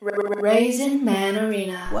Raisin Man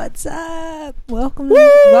Arena. What's up? Welcome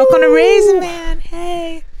to Raisin Man.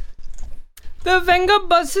 Hey. The Venga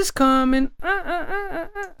bus is coming.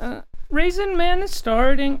 Raisin Man is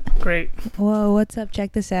starting. Great. Whoa, what's up?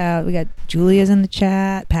 Check this out. We got Julia's in the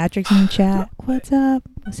chat. Patrick's in the chat. What's up?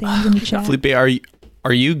 Sam's in the chat. Felipe,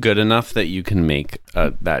 are you good enough that you can make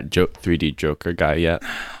that 3D Joker guy yet?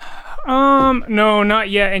 No, not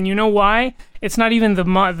yet. And you know why? It's not even the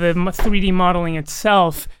 3D modeling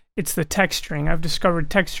itself. It's the texturing. I've discovered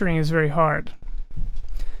texturing is very hard.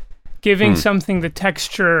 Giving something the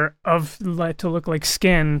texture of to look like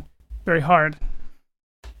skin, very hard.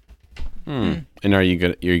 And are you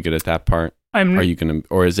good? You're good at that part. Are you gonna,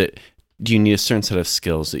 or is it? Do you need a certain set of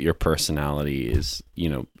skills that your personality is,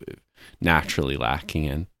 naturally lacking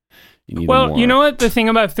in? You know what the thing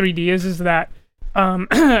about 3D is that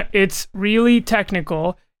it's really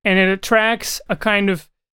technical and it attracts a kind of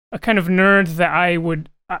nerd that I would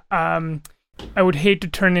hate to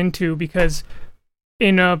turn into, because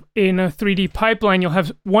in a 3D pipeline you'll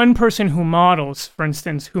have one person who models, for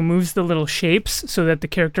instance, who moves the little shapes so that the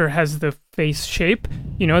character has the face shape.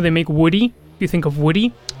 They make Woody. You think of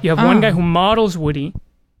Woody, you have one guy who models Woody,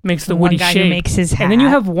 makes the Woody shape. One guy who makes his hat. And then you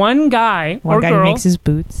have one guy or one guy girl who makes his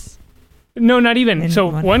boots. No, not even. And so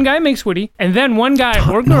one guy makes Woody, and then one guy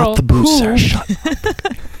or girl not the boots, who... sir. Shut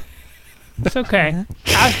It's okay.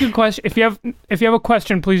 Ask your question. If you have a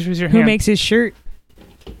question, please raise your hand. Who makes his shirt?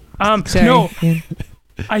 Sorry. No. Yeah.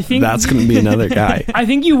 I think that's going to be another guy. I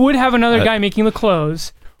think you would have another guy making the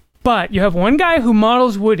clothes, but you have one guy who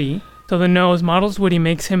models Woody, so the nose models Woody,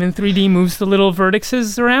 makes him in 3D, moves the little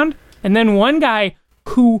vertexes around, and then one guy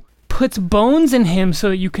who puts bones in him so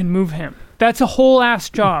that you can move him. That's a whole ass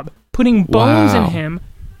job. Putting bones in him,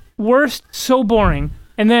 worst, so boring.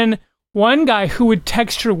 And then one guy who would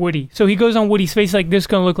texture Woody. So he goes on Woody's face like, this is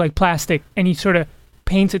going to look like plastic, and he sort of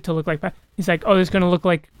paints it to look like plastic. He's like, oh, this is going to look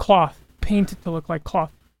like cloth. Paint it to look like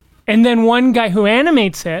cloth. And then one guy who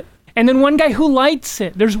animates it, and then one guy who lights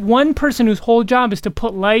it. There's one person whose whole job is to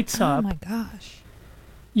put lights up. Oh my gosh.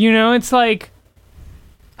 It's like,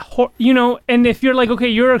 and if you're like, okay,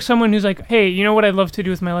 you're someone who's like, hey, what I'd love to do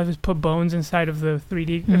with my life is put bones inside of the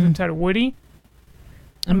 3D, inside of Woody.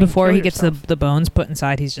 And before he gets the bones put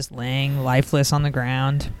inside, he's just laying lifeless on the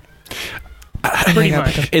ground. Pretty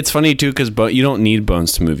much. It's funny too, because you don't need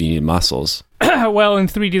bones to move; you need muscles. Well, in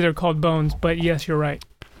 3D they're called bones, but yes, you're right.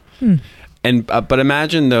 And but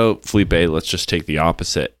imagine though, Felipe. Let's just take the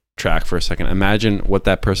opposite track for a second. Imagine what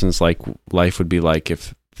that person's life would be like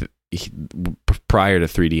if prior to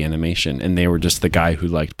 3D animation, and they were just the guy who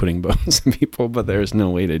liked putting bones in people, but there's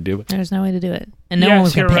no way to do it. There's no way to do it, and no one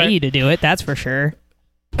was going to pay you to do it. That's for sure.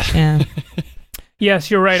 Yeah. Yes,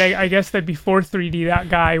 you're right. I guess that before 3D, that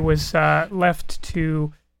guy was left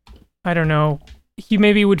to, I don't know, he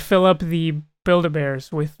maybe would fill up the Build-A-Bears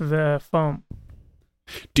with the foam.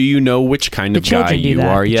 Do you know which kind of guy you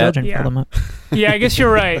are yet? Children fill them up. Yeah, I guess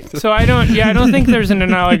you're right. So I don't think there's an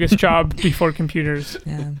analogous job before computers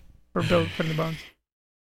for putting the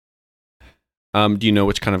bones. Do you know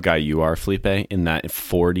which kind of guy you are, Felipe, in that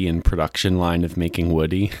 4D in production line of making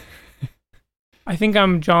Woody? I think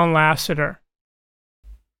I'm John Lasseter.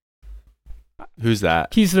 Who's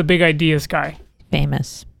that? He's the big ideas guy.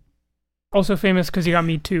 Famous. Also famous because he got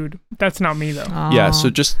Me Too'd. That's not me, though. Aww. Yeah, so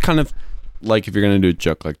just kind of, like, if you're going to do a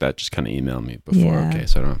joke like that, just kind of email me before, okay?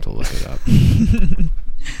 So I don't have to look it up.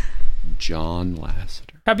 John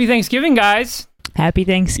Lasseter. Happy Thanksgiving, guys. Happy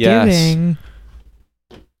Thanksgiving.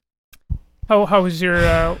 Yes. How was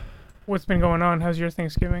your, what's been going on? How's your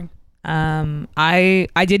Thanksgiving? I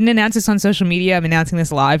didn't announce this on social media. I'm announcing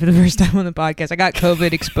this live for the first time on the podcast. I got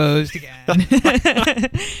COVID exposed again.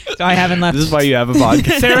 So I haven't left. This is why you have a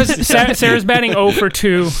podcast. Sarah's batting 0 for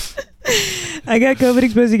 2. I got COVID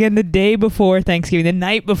exposed again the day before Thanksgiving, the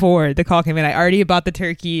night before the call came in. I already bought the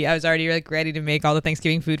turkey. I was already ready to make all the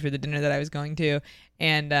Thanksgiving food for the dinner that I was going to.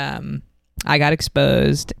 And I got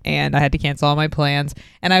exposed and I had to cancel all my plans.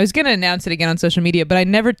 And I was going to announce it again on social media, but I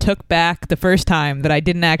never took back the first time that I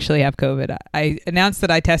didn't actually have COVID. I announced that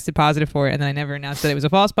I tested positive for it, and then I never announced that it was a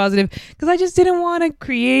false positive because I just didn't want to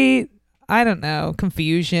create, I don't know,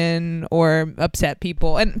 confusion or upset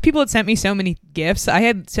people. And people had sent me so many gifts. I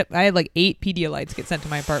had like 8 Pedialites get sent to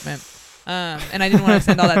my apartment. And I didn't want to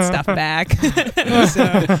send all that stuff back.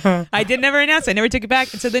 So I did never announce it. I never took it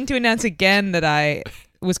back. And so then to announce again that I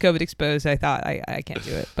was COVID exposed, I thought I can't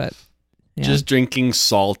do it, but yeah. Just drinking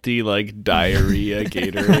salty like diarrhea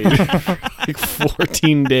Gatorade for like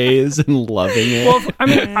 14 days and loving it. Well, I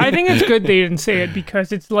mean, I think it's good they didn't say it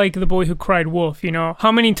because it's like The Boy Who Cried Wolf,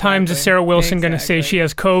 How many times is Sarah Wilson going to say she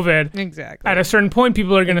has COVID? Exactly. At a certain point,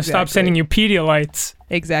 people are going to stop sending you Pedialites.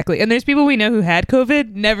 Exactly. And there's people we know who had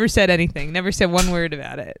COVID, never said anything, never said one word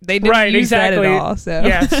about it. They didn't Right, use exactly. that at all. So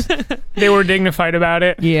Yes. They were dignified about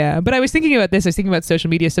it. yeah. But I was thinking about this. I was thinking about social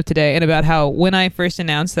media stuff today and about how when I first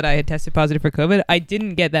announced that I had tested positive for COVID, I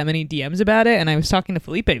didn't get that many DMs about it. And I was talking to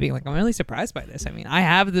Felipe being like, I'm really surprised by this. I mean, I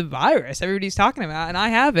have the virus everybody's talking about and I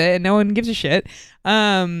have it and no one gives a shit.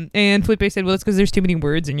 And Felipe said, well, it's because there's too many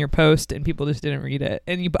words in your post and people just didn't read it.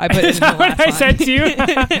 And I put it in Is the that what last I line. said to you?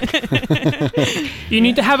 You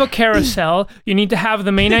need to have a carousel. You need to have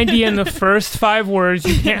the main idea in the first 5 words.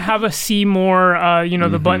 You can't have a see more,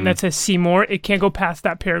 the button that says see more. It can't go past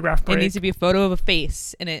that paragraph It break. needs to be a photo of a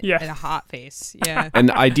face and it Yeah. and a hot face. Yeah.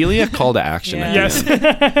 And ideally a call to action. Yeah. at the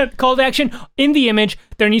Yes. end. Call to action. In the image,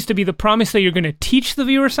 there needs to be the promise that you're going to teach the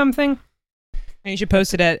viewer something. And you should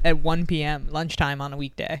post it at 1 p.m. lunchtime on a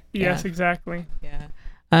weekday. Yes, Yeah. exactly. Yeah.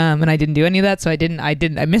 And I didn't do any of that, so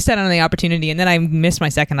I missed out on the opportunity, and then I missed my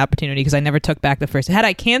second opportunity because I never took back the first. Had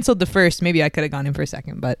I canceled the first, maybe I could have gone in for a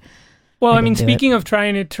second, but Well, I I mean, didn't do it. speaking of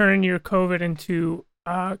trying to turn your COVID into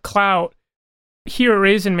clout, here at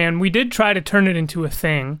Raisin Man, we did try to turn it into a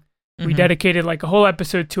thing. We Mhm. dedicated like a whole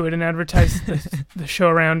episode to it and advertised the show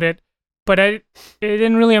around it, but it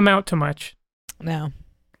didn't really amount to much. No,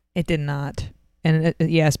 it did not. And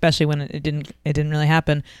especially when it didn't really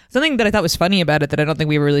happen. Something that I thought was funny about it that I don't think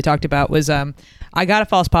we ever really talked about was I got a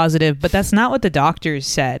false positive, but that's not what the doctors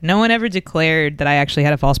said. No one ever declared that I actually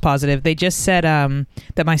had a false positive. They just said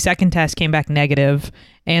that my second test came back negative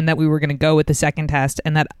and that we were going to go with the second test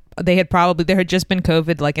and that there had just been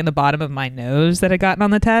COVID like in the bottom of my nose that had gotten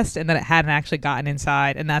on the test and that it hadn't actually gotten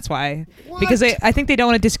inside, and that's why because I think they don't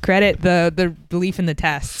want to discredit the belief in the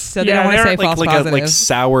tests, so they Yeah, don't want to they're say false like positive. a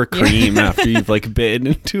sour cream after you've like bitten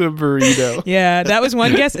into a burrito. Yeah, that was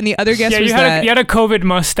one guess, and the other guess Yeah, was you had a COVID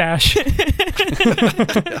mustache.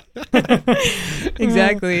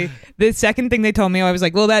 exactly. The second thing they told me, I was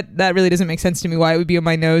like, well, that really doesn't make sense to me. Why it would be in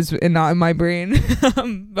my nose and not in my brain?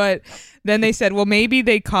 But then they said, well, maybe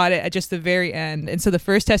they caught it at just the very end. And so the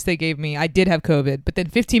first test they gave me, I did have COVID. But then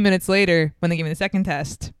 15 minutes later, when they gave me the second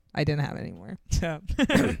test, I didn't have it anymore. So,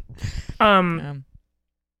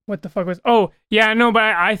 What the fuck was? Oh, yeah, no, but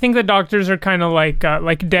I think the doctors are kind of like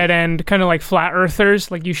dead end, kind of like flat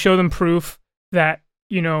earthers. Like you show them proof that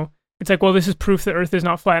it's like, well, this is proof the Earth is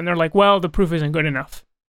not flat, and they're like, well, the proof isn't good enough.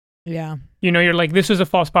 yeah. You're like, this was a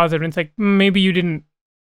false positive, and it's like maybe you didn't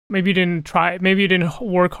try, maybe you didn't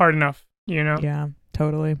work hard enough. Yeah,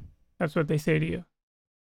 totally. That's what they say to you.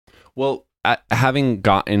 Well, having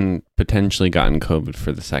potentially gotten COVID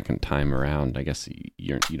for the second time around, I guess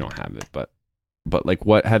you don't have it, but like,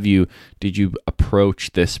 did you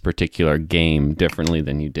approach this particular game differently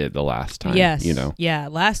than you did the last time? Yes. Yeah.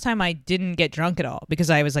 Last time I didn't get drunk at all because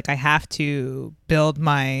I was like, I have to build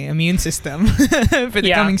my immune system for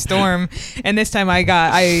the coming storm. And this time I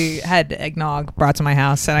had eggnog brought to my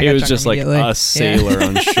house and I got It was drunk just like immediately. a sailor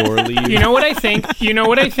on shore leave. You know what I think? You know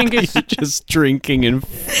what I think is. Just drinking and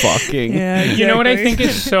fucking. Yeah, You know what I exactly.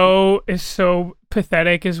 think is so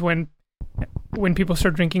pathetic is when people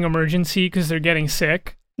start drinking emergency because they're getting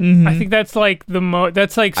sick. Mhm. I think that's like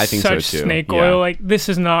that's like I think so such too, snake yeah. oil. Like this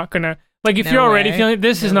is not gonna if No you're already way. feeling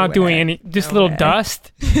this is No not doing way. any this No little way.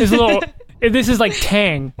 dust. This little this is like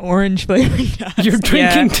Tang. Orange flavored dust. You're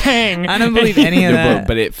drinking Yeah. Tang. I don't believe any of No, that.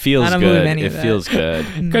 but it feels I don't believe good. any It of that. feels good.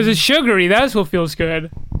 Because it's sugary. That's what feels good.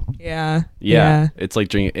 Yeah. Yeah, it's like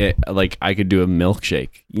drinking it. Like I could do a milkshake,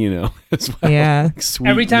 as well. Yeah. Like sweet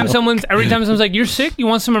Every time milk. someone's like, "You're sick. You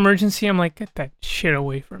want some emergency?" I'm like, "Get that shit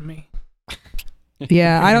away from me."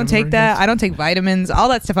 Yeah, I don't Fucking take that. emergency. I don't take vitamins, all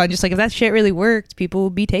that stuff. I'm just like, if that shit really worked, people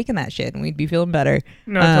would be taking that shit and we'd be feeling better.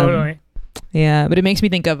 No, Um, totally. Yeah, but it makes me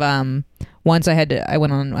think of once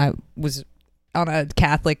I was on a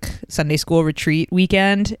Catholic Sunday school retreat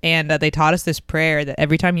weekend, and they taught us this prayer that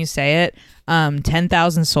every time you say it,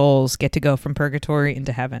 10,000 souls get to go from purgatory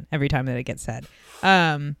into heaven every time that it gets said.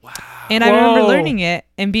 And I remember Whoa. learning it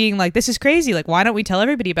and being like, this is crazy. Like, why don't we tell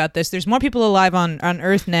everybody about this? There's more people alive on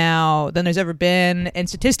Earth now than there's ever been. And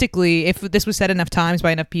statistically, if this was said enough times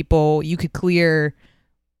by enough people, you could clear,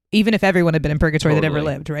 even if everyone had been in purgatory that ever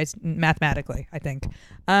Totally. lived, right? Mathematically, I think.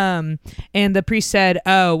 And the priest said,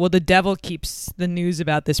 oh, well, the devil keeps the news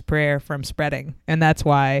about this prayer from spreading. And that's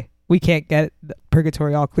why we can't get the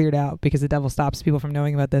purgatory all cleared out, because the devil stops people from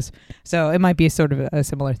knowing about this. So it might be sort of a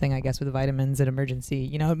similar thing, I guess, with the vitamins and emergency.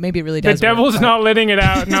 Maybe it really The does. devil's work, not letting it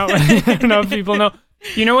out. Not letting enough people know.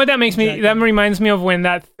 You know what that makes me? Exactly. That reminds me of when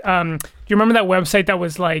that. Do you remember that website that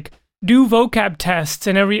was like, do vocab tests,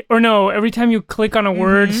 and every time you click on a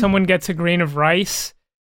word, Mhm. someone gets a grain of rice.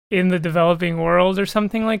 in the developing world or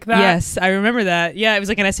something like that. Yes, I remember that. Yeah, it was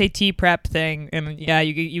like an SAT prep thing, and yeah,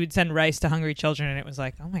 you would send rice to hungry children, and it was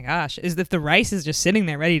like, oh my gosh, is if the rice is just sitting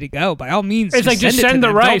there ready to go, by all means, it's like just send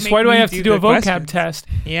the rice. Why do I have to do a vocab test?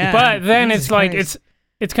 Yeah, but then Jesus it's like Christ.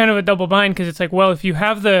 it's kind of a double bind because it's like, well, if you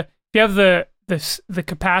have the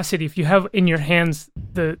capacity, if you have in your hands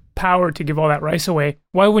the power to give all that rice away,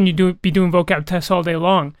 why wouldn't you be doing vocab tests all day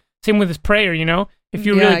long? Same with this prayer, you know. If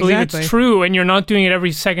you really believe it's true and you're not doing it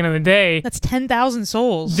every second of the day, that's 10,000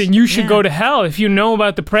 souls. Then you should go to hell. If you know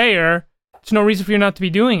about the prayer, there's no reason for you not to be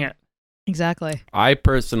doing it. Exactly. I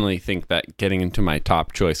personally think that getting into my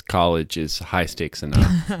top choice college is high stakes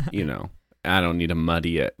enough. You know, I don't need to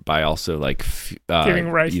muddy it by also like giving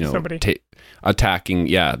rice to somebody, attacking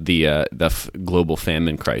the global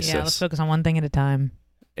famine crisis. Yeah, let's focus on one thing at a time.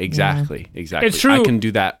 Exactly. Yeah. Exactly. It's true. I can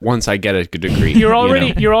do that once I get a degree. You're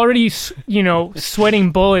already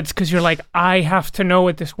sweating bullets because you're like, I have to know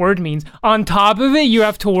what this word means. On top of it, you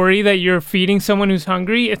have to worry that you're feeding someone who's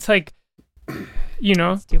hungry. It's like,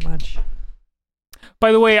 it's too much.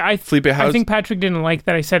 By the way, I Felipe, I think Patrick didn't like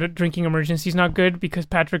that I said drinking emergency is not good because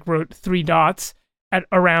Patrick wrote 3 dots at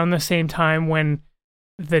around the same time when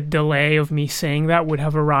the delay of me saying that would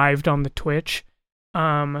have arrived on the Twitch.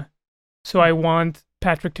 So I want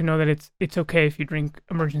Patrick to know that it's okay if you drink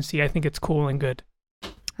emergency. I think it's cool and good.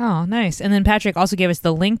 Oh, nice. And then Patrick also gave us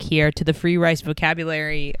the link here to the free rice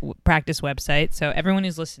vocabulary practice website. So everyone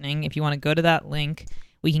who's listening, if you want to go to that link,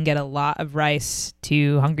 we can get a lot of rice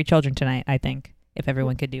to hungry children tonight, I think, if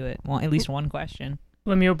everyone could do it. Well, at least one question.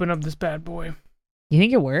 Let me open up this bad boy. You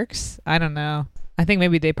think it works? I don't know. I think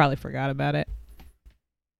maybe they probably forgot about it.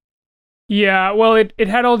 Yeah, well, it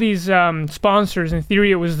had all these sponsors. In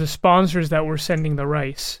theory, it was the sponsors that were sending the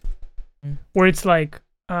rice. Where it's like,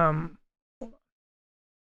 it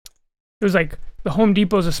was like the Home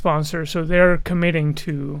Depot's a sponsor, so they're committing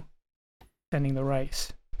to sending the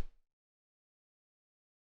rice.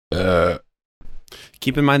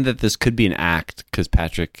 Keep in mind that this could be an act because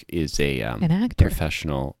Patrick is an actor,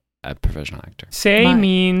 professional actor. Say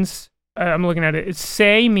means, I'm looking at it.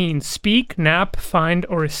 Say means speak, nap, find,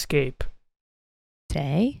 or escape.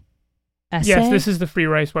 Say? Essay? Yes, this is the free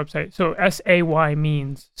rice website. So SAY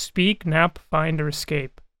means speak, nap, find, or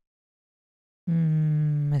escape.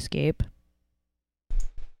 Escape.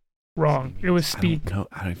 Wrong. It was speak. I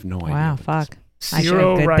have no idea. Wow, fuck.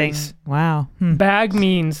 0 rice. Thing. Wow. Bag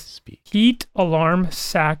means speak. Heat, alarm,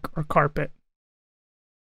 sack, or carpet.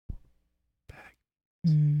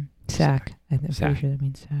 Sack. I'm pretty sure that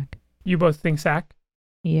means sack. You both think sack?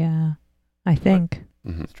 Yeah, I think.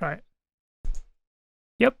 Let's try it.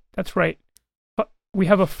 Yep, that's right. We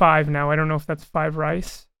have a 5 now. I don't know if that's 5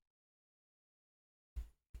 rice.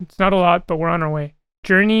 It's not a lot, but we're on our way.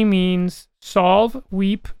 Journey means solve,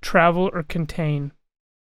 weep, travel, or contain.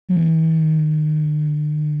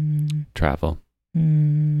 Travel.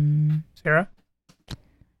 Sarah?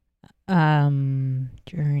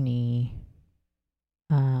 Journey.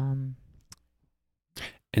 And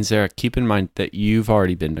Sarah, keep in mind that you've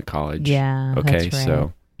already been to college. Yeah. Okay, that's right.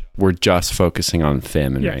 so we're just focusing on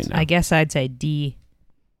famine right now. I guess I'd say D.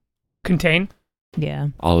 Contain? Yeah.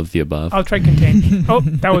 All of the above. I'll try contain. Oh,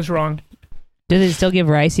 that was wrong. Does it still give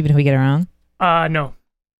rice even if we get it wrong? No.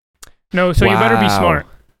 No, so you better be smart.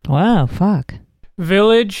 Wow, fuck.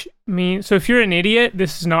 Village means, so if you're an idiot,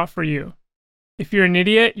 this is not for you. If you're an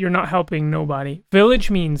idiot, you're not helping nobody. Village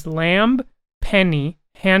means lamb, penny,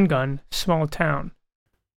 handgun, small town.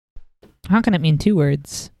 How can it mean 2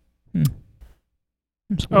 words?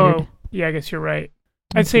 That's weird. Oh, yeah, I guess you're right.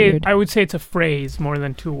 I would say it's a phrase more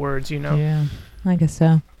than 2 words, you know? Yeah, I guess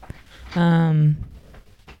so.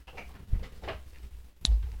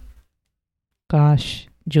 Gosh.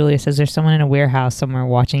 Julia says there's someone in a warehouse somewhere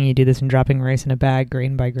watching you do this and dropping rice in a bag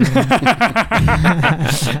grain by grain.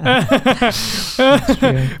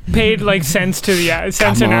 Paid like cents to the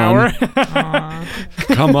cents an hour.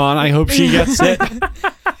 Come on, I hope she gets it.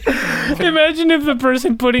 Imagine if the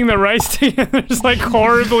person putting the rice together is like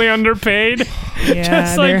horribly underpaid. Yeah,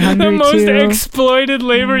 just like the most exploited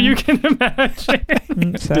labor you can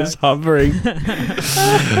imagine. Just hovering.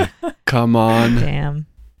 Come on. Damn.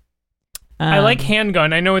 I like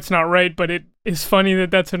handgun. I know it's not right, but it is funny that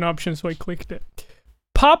that's an option, so I clicked it.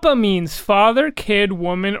 Papa means father, kid,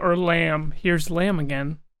 woman, or lamb. Here's lamb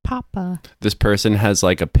again. Papa. This person has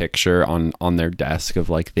like a picture on their desk of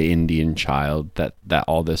like the Indian child that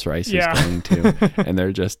all this rice is going to, and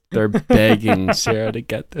they're begging Sarah to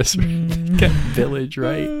get this get village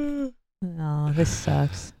right. Oh, this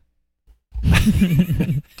sucks.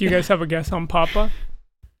 Do you guys have a guess on Papa?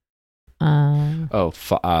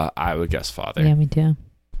 I would guess father. Yeah, me too.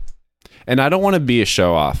 And I don't want to be a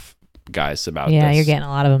show off, guys, about Yeah, this. you're getting a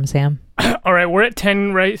lot of them, Sam. All right, we're at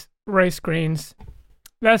 10 rice grains.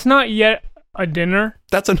 That's not yet a dinner.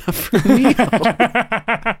 That's enough for me.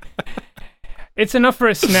 It's enough for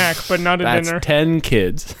a snack, but not a That's dinner. 10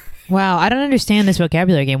 kids. Wow, I don't understand this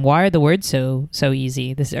vocabulary game. Why are the words so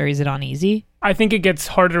easy? Or is it on easy? I think it gets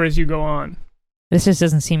harder as you go on. This just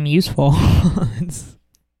doesn't seem useful.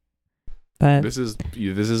 But This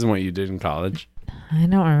isn't what you did in college. I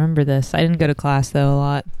don't remember this. I didn't go to class though a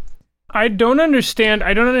lot. I don't understand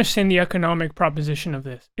the economic proposition of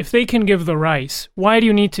this. If they can give the rice, why do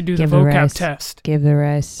you need to do Give the the vocab rice. test? Give the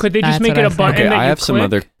rice. Could they just That's make what it I a think. button Okay, that I you have some click?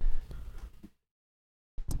 other.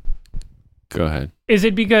 Go ahead. Is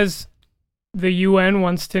it because the UN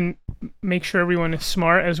wants to make sure everyone is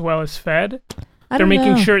smart as well as fed? I They're don't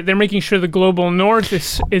making know. sure the global north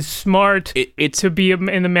is smart It's to be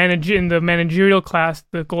in the managerial class.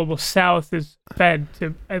 The global south is fed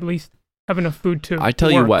to at least have enough food to. I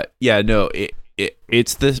tell you work. what. Yeah, no.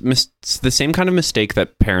 It's the same kind of mistake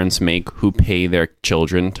that parents make who pay their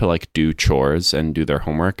children to like do chores and do their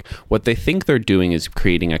homework. What they think they're doing is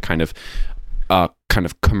creating a kind of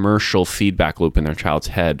commercial feedback loop in their child's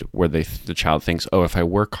head where the child thinks, oh, if I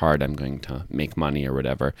work hard, I'm going to make money or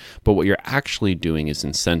whatever. But what you're actually doing is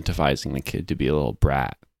incentivizing the kid to be a little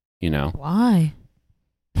brat, you know, Why?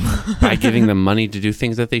 by giving them money to do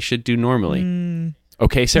things that they should do normally. Mm.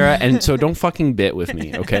 Okay, Sarah? And so don't fucking bit with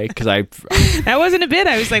me, okay? Because That wasn't a bit.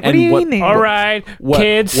 I was like, what And do you what- mean? All right,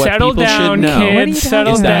 kids, what settle people should down. know What are you Kids, talking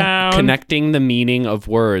settle is about? that down. connecting the meaning of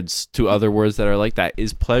words to other words that are like that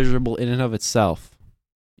is pleasurable in and of itself,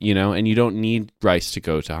 you know, and you don't need rice to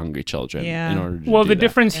go to hungry children Yeah. in order to Well, do the that.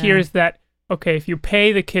 difference here Yeah. is that, okay, if you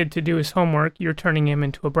pay the kid to do his homework, you're turning him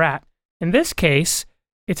into a brat. In this case,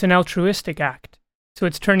 it's an altruistic act. So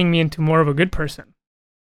it's turning me into more of a good person.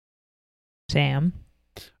 Sam.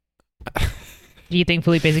 Do you think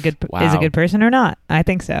Felipe is a Wow. good person or not? I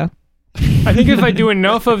think so. I think if I do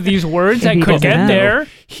enough of these words, If I he could doesn't get know. there.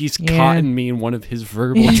 He's Yeah. caught me in one of his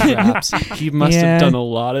verbal traps. He must Yeah. have done a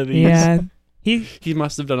lot of these. Yeah. He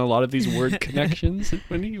must have done a lot of these word connections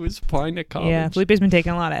when he was applying to college. Yeah, Felipe's been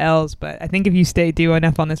taking a lot of L's, but I think if you do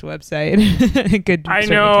enough on this website, it could. I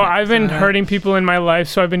certainly know, take I've been some of hurting people in my life,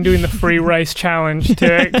 so I've been doing the free rice challenge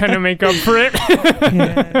to kind of make up for it.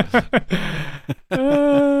 that.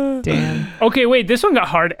 Damn. Okay, wait, this one got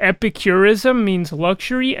hard. Epicurism means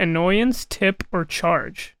luxury, annoyance, tip, or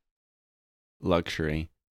charge. Luxury.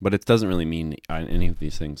 But it doesn't really mean any of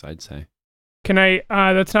these things, I'd say. Can I,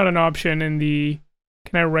 that's not an option in the,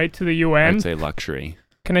 can I write to the UN? I'd say luxury.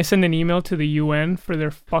 Can I send an email to the UN for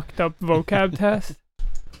their fucked up vocab test?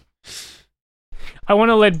 I want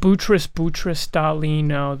to let Boutros Dali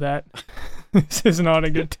know that this is not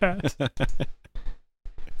a good test.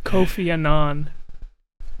 Kofi Annan.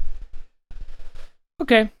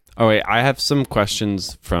 Okay. Oh, wait, I have some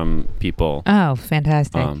questions from people. Oh,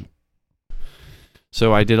 fantastic.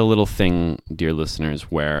 So I did a little thing, dear listeners,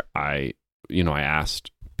 where I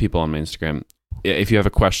asked people on my Instagram, if you have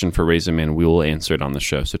a question for Raisin Man, we will answer it on the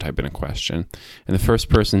show. So type in a question. And the first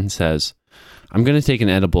person says, I'm going to take an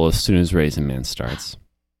edible as soon as Raisin Man starts.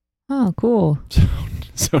 Oh, cool.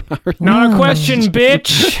 So not really. Not a Oh. question,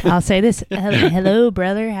 bitch. I'll say this. Hello,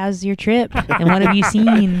 brother. How's your trip? And what have you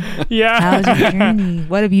seen? Yeah. How's your journey?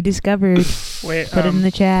 What have you discovered? Wait. Put it in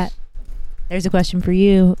the chat. There's a question for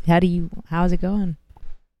you. How's it going?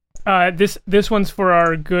 This one's for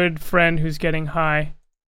our good friend who's getting high.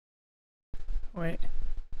 Wait.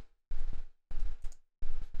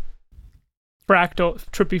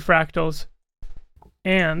 Trippy fractals.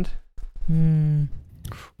 And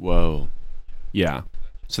Whoa. Yeah.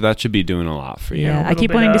 So that should be doing a lot for you. Yeah, I little keep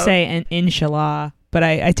bit wanting to of- say inshallah, but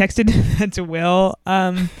I texted that to Will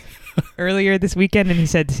earlier this weekend, and he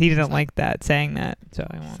said he didn't like that, saying that. So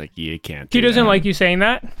I It's won't. like, you can't he do doesn't that. like you saying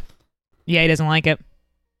that? Yeah, he doesn't like it.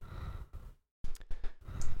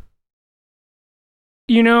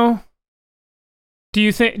 You know, how do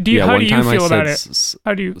you feel about it?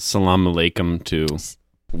 How do you? Salam alaikum to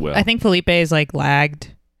Will. I think Felipe is like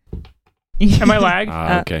lagged. Am I lagged?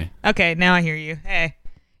 Okay. Okay, now I hear you. Hey.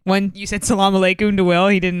 When you said salam alaikum to Will,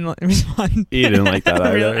 he didn't respond. He didn't like that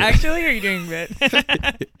either. Really? Actually, or are you doing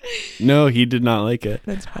good? No, he did not like it.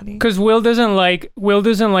 That's funny. Because Will doesn't like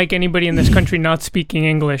anybody in this country not speaking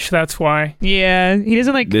English. That's why. Yeah, he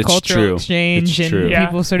doesn't like It's cultural true. exchange It's and true. Yeah.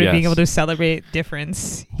 people sort of being Yes. able to celebrate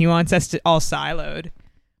difference. He wants us to all siloed.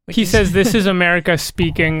 which He is- says this is America.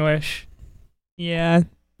 Speak English. Yeah.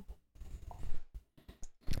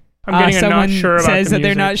 I'm getting a not someone sure about says the that they're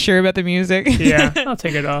music. not sure about the music. Yeah, I'll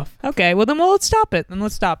take it off. Okay, well then let's stop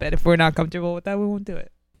it. If we're not comfortable with that, we won't do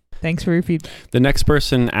it. Thanks for your feedback. The next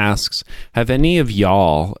person asks, have any of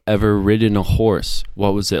y'all ever ridden a horse?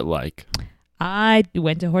 What was it like? I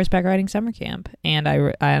went to horseback riding summer camp, and I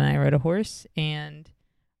rode a horse, and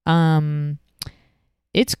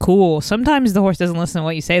it's cool. Sometimes the horse doesn't listen to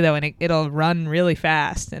what you say, though, and it'll run really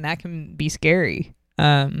fast, and that can be scary.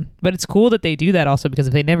 But it's cool that they do that also, because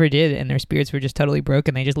if they never did and their spirits were just totally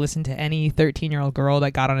broken, they just listened to any 13-year-old girl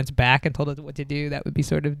that got on its back and told it what to do, that would be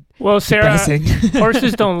sort of Sarah, depressing.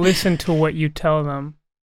 Horses don't listen to what you tell them.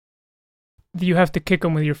 You have to kick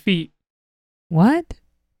them with your feet. What?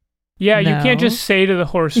 Yeah, you No. can't just say to the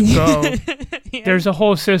horse, go. Yeah. There's a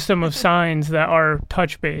whole system of signs that are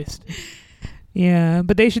touch-based. Yeah,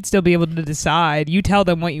 but they should still be able to decide. You tell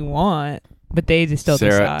them what you want, but they just still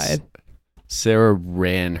decide. Sarah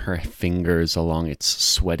ran her fingers along its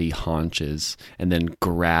sweaty haunches and then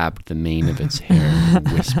grabbed the mane of its hair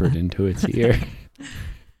and whispered into its ear,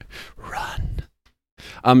 run.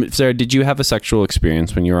 Sarah, did you have a sexual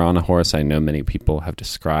experience when you were on a horse? I know many people have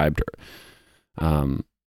described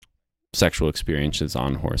sexual experiences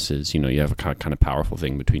on horses. You know, you have a kind of powerful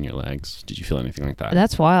thing between your legs. Did you feel anything like that?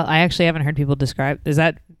 That's wild. I actually haven't heard people describe. Is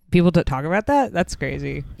that people talk about that? That's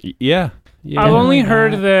crazy. Yeah. I've only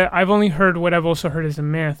Definitely heard what I've also heard is a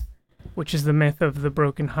myth, which is the myth of the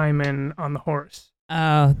broken hymen on the horse.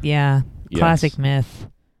 Oh yeah, classic myth.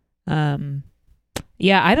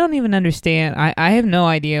 Yeah, I don't even understand. I have no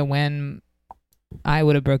idea when I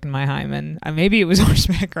would have broken my hymen. Maybe it was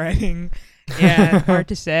horseback riding. Yeah, hard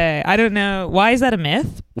to say. I don't know. Why is that a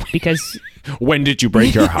myth? Because when did you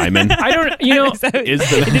break your hymen? I don't. You know, did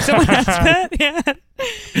someone ask that? Yeah.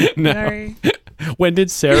 No. Sorry. When did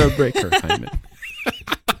Sarah break her hymen?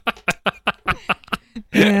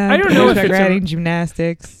 Yeah, I don't know if horseback it's a- riding,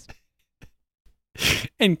 gymnastics.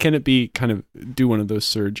 And can it be kind of do one of those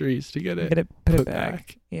surgeries to get it Put it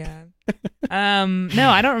back. Yeah. No,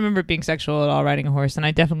 I don't remember it being sexual at all riding a horse, and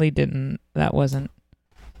I definitely didn't. That wasn't.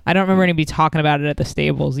 I don't remember anybody talking about it at the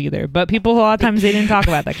stables either. But people, a lot of times, they didn't talk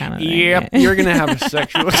about that kind of thing. Yep, you're gonna have a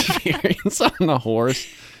sexual experience on the horse.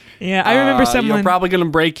 Yeah, I remember someone. You're probably gonna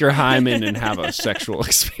break your hymen and have a sexual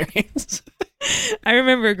experience. I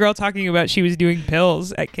remember a girl talking about she was doing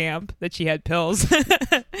pills at camp, that she had pills. Whoa!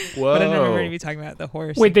 But I don't remember anybody talking about the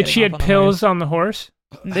horse. wait, and that getting she off had on the pills on the horse?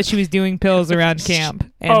 horse. That she was doing pills around camp.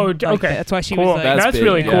 And Oh, like, okay. That's why she Cool. was like, That's big.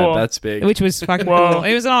 really Yeah, cool. That's big. which was fucking Whoa. cool.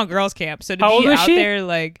 It was an all girls camp, so to How old be was out she? there,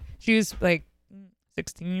 like she was like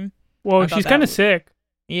 16. Well, I thought she's that kind of was- sick.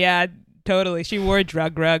 Yeah, totally. She wore a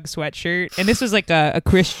drug rug sweatshirt, and this was like a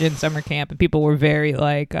Christian summer camp, and people were very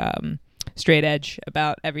like straight edge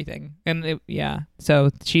about everything. And so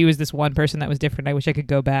she was this one person that was different. I wish I could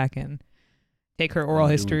go back and take her oral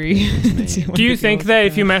Doing history. pills, and see man. what Do you the think deal that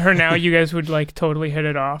was if you with met her now, you guys would like totally hit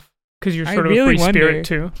it off? Because you're I sort of really a free wonder. spirit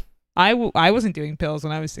too. I wasn't doing pills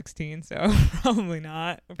when I was 16, so probably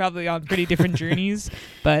not. We're probably on pretty different journeys,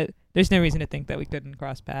 but there's no reason to think that we couldn't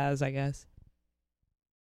cross paths, I guess.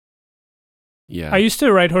 Yeah. I used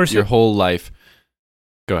to ride horses. Your whole life.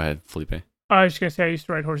 Go ahead, Felipe. I was just gonna say I used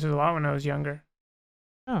to ride horses a lot when I was younger.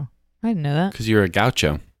 I didn't know that. Because you're a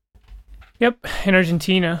gaucho. Yep, in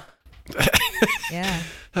Argentina. Yeah.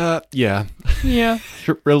 Yeah. Yeah.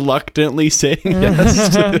 Reluctantly saying yes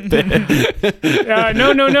to the bit.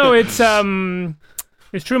 No.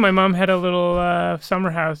 It's true. My mom had a little summer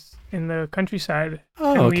house in the countryside,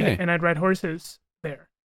 Oh, and okay. and I'd ride horses there.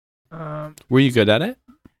 Were you good at it?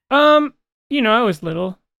 I was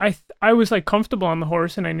little. I was like comfortable on the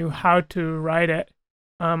horse, and I knew how to ride it.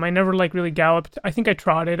 I never like really galloped. I think I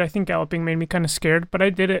trotted. I think galloping made me kind of scared, but I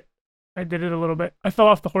did it. I did it a little bit. I fell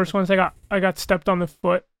off the horse once. I got stepped on the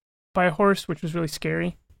foot by a horse, which was really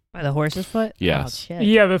scary. By the horse's foot? Yes. Oh, shit.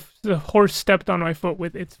 Yeah, the horse stepped on my foot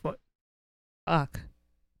with its foot. Fuck.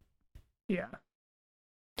 Yeah.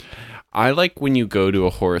 I like when you go to a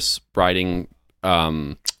horse riding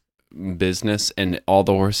business and all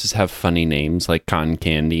the horses have funny names like Cotton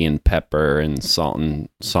Candy and Pepper and Salt and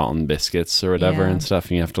Biscuits or whatever Yeah. and stuff,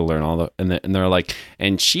 and you have to learn all the and they're like,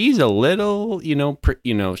 and she's a little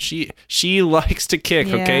she likes to kick.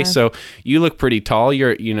 Yeah. Okay, so you look pretty tall,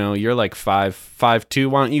 you're like 5'2",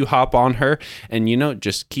 why don't you hop on her and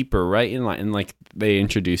just keep her right in line, and like they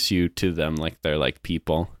introduce you to them like they're like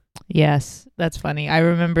people. Yes, that's funny. I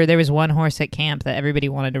remember there was one horse at camp that everybody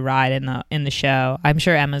wanted to ride in the show. I'm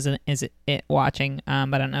sure Emma's watching,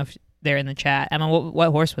 but I don't know if they're in the chat. Emma,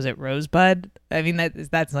 what horse was it? Rosebud? I mean,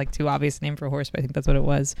 that's like too obvious a name for a horse, but I think that's what it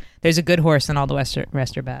was. There's a good horse, and all the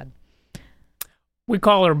rest are bad. We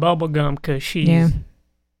call her Bubblegum because she's Yeah.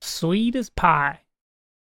 sweet as pie.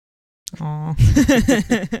 Aw.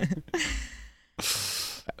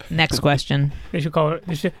 Next question. They should call it.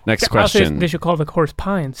 Next I'll say question. They should call the horse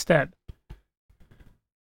pie instead.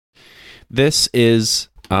 This is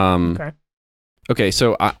Okay. Okay,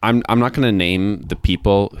 so I'm not going to name the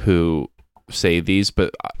people who say these,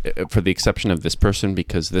 but for the exception of this person,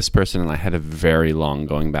 because this person and I had a very long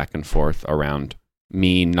going back and forth around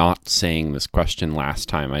me not saying this question last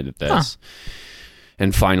time I did this,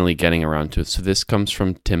 and finally getting around to it. So this comes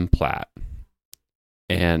from Tim Platt,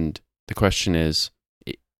 and the question is,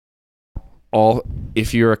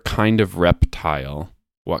 if you're a kind of reptile,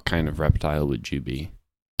 what kind of reptile would you be?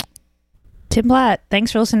 Tim Platt,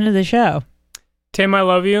 thanks for listening to the show. Tim, I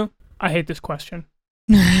love you. I hate this question,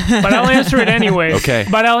 but I'll answer it anyways. Okay.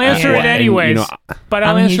 But I'll answer it anyways. But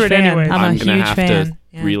I'll I'm a answer huge it fan. anyways. I'm a I'm gonna huge have fan. to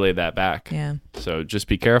Yeah. relay that back. Yeah. So just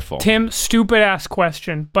be careful. Tim, stupid ass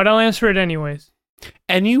question, but I'll answer it anyways.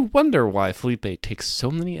 And you wonder why Felipe takes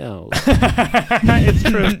so many L's. It's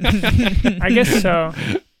true.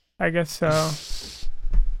 I guess so.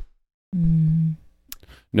 Mm.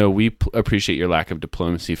 No, we appreciate your lack of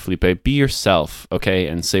diplomacy, Felipe. Be yourself, okay,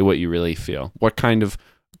 and say what you really feel. What kind of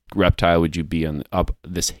reptile would you be on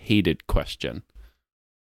this hated question?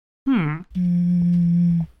 Mm.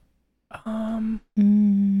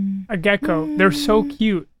 A gecko. They're so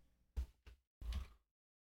cute.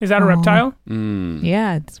 Is that a Aw. reptile?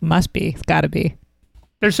 Yeah, it must be. It's got to be.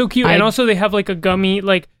 They're so cute, and also they have like a gummy.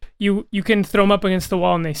 Like you can throw them up against the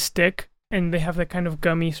wall and they stick, and they have that kind of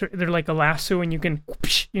gummy. They're like a lasso, and you can.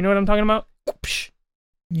 You know what I'm talking about?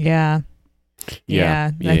 Yeah.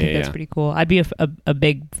 Yeah. I think that's pretty cool. I'd be a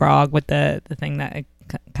big frog with the thing that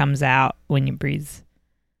comes out when you breathe.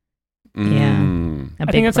 Mm. A I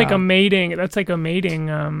big think that's like a frog. mating. That's like a mating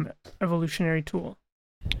evolutionary tool.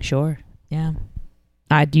 Sure. Yeah.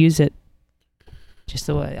 I'd use it. Just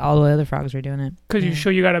the way all the other frogs are doing it. Because you Yeah. show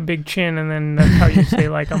you got a big chin, and then that's how you say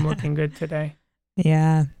like I'm looking good today.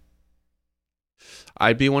 Yeah.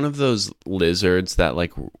 I'd be one of those lizards that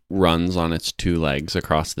like runs on its two legs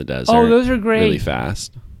across the desert. Oh, those are great. really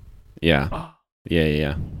fast. Yeah. Oh.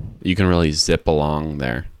 Yeah. You can really zip along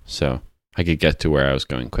there. So I could get to where I was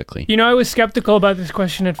going quickly. You know, I was skeptical about this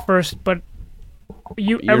question at first, but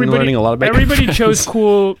You're learning a lot about your everybody friends. chose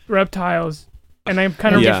cool reptiles, and I'm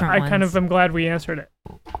kind of Yeah. Different I kind ones. of am glad we answered it.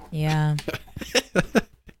 Yeah.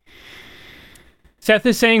 Seth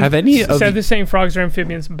is saying Have any of Seth is saying frogs are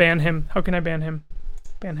amphibians. Ban him. How can I ban him?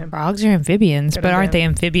 Ban him. Frogs are amphibians, Gotta but aren't ban. they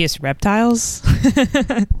amphibious reptiles?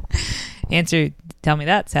 Tell me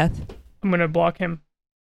that, Seth. I'm gonna block him.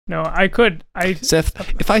 No, I could. Seth,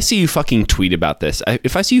 if I see you fucking tweet about this,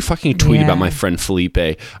 if I see you fucking tweet Yeah. about my friend Felipe,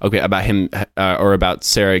 okay, about him or about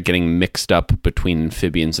Sarah getting mixed up between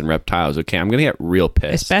amphibians and reptiles, okay, I'm gonna get real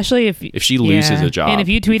pissed. Especially if If she loses yeah. a job. And if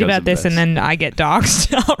you tweet because about of this and then I get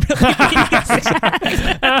doxxed, I'll really be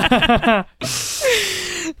sad.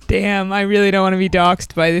 Damn, I really don't want to be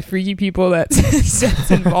doxxed by the freaky people that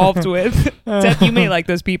Seth's involved with. Seth, you may like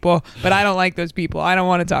those people, but I don't like those people. I don't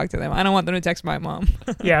want to talk to them. I don't want them to text my mom.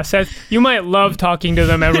 Yeah, Seth, you might love talking to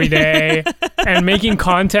them every day and making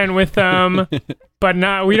content with them, but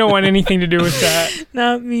we don't want anything to do with that.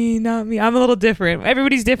 Not me. I'm a little different.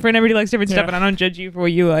 Everybody's different. Everybody likes different stuff, Yeah. and I don't judge you for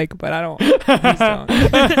what you like, but I don't. Please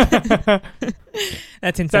don't.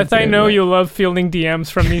 That's insensitive. Seth, I know but- you love fielding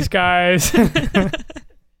DMs from these guys.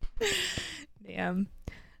 Damn.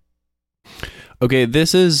 Okay,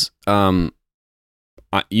 this is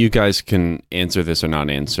you guys can answer this or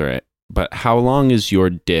not answer it, but how long is your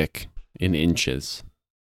dick in inches?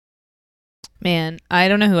 Man, I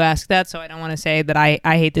don't know who asked that, so I don't want to say that I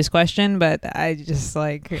hate this question, but I just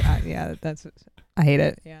like, yeah, I hate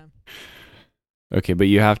it. Yeah. Okay, but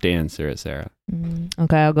you have to answer it, Sarah.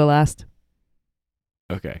 Okay, I'll go last.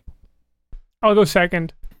 Okay. I'll go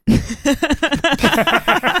second.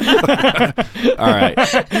 All right.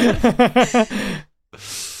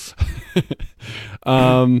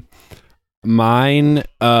 Mine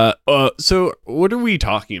so what are we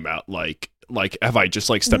talking about? Like have I just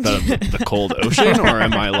like stepped out of the cold ocean, or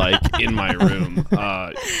am I like in my room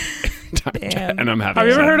Damn. and I'm having Have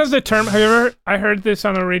you ever sex? heard of the term? I heard this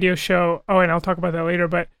on a radio show. Oh, and I'll talk about that later.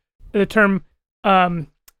 But the term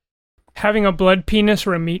having a blood penis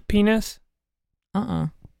or a meat penis. I've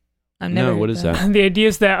No, never. what heard is that? The idea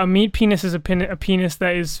is that a meat penis is a penis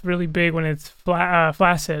that is really big when it's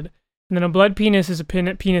flaccid, and then a blood penis is a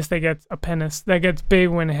penis that gets big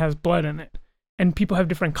when it has blood in it. And people have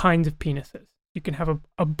different kinds of penises. You can have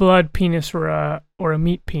a blood penis or a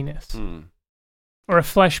meat penis or a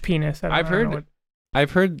flesh penis. I've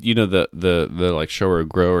heard you know the like shower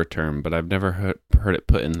grower term, but I've never heard it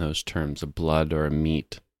put in those terms, a blood or a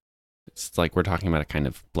meat. It's like we're talking about a kind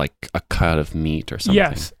of like a cut of meat or something.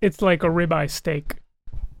 Yes, it's like a ribeye steak.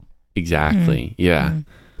 Exactly. Yeah.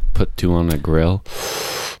 Put 2 on a grill.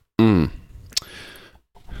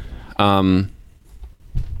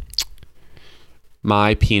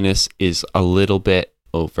 My penis is a little bit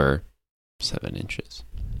over 7 inches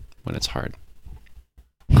when it's hard.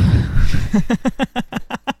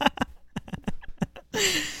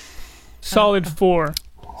 Solid 4.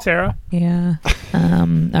 Sarah? Yeah.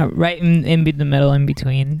 Right in the middle, in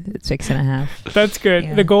between, 6.5. That's good.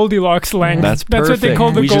 Yeah. The Goldilocks length. That's That's what they perfect.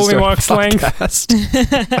 call the We should start a Goldilocks length. podcast.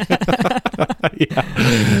 Yeah.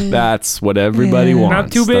 That's what everybody Yeah. wants.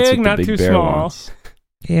 Not too That's big, what the not big too bear small. wants.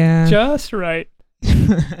 Yeah. Just right.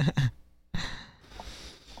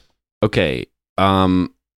 Okay.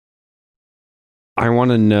 I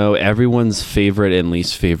want to know everyone's favorite and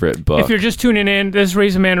least favorite book. If you're just tuning in, this is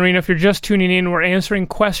Raisin Man Arena. If you're just tuning in, we're answering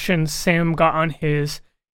questions Sam got on his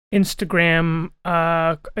Instagram,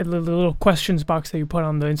 a little questions box that you put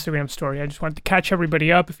on the Instagram story. I just wanted to catch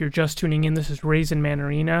everybody up. If you're just tuning in, this is Raisin Man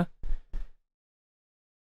Arena.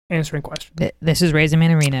 Answering questions. This is Raisin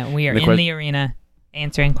Man Arena. We are The in the arena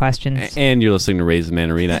answering questions. And you're listening to Raisin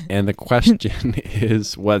Man Arena. And the question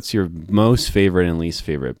is, what's your most favorite and least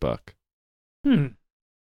favorite book? I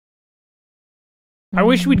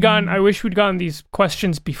wish we'd gotten these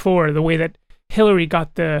questions before, the way that Hillary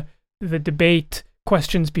got the debate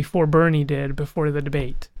questions before Bernie did before the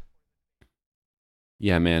debate.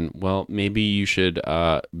 Yeah, man. Well, maybe you should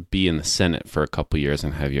be in the Senate for a couple years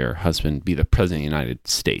and have your husband be the president of the United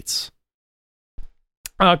States.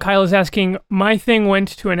 Kyle is asking, my thing went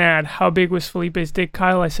to an ad. How big was Felipe's dick,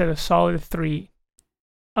 Kyle? I said a solid 3.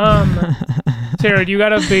 Sarah, do you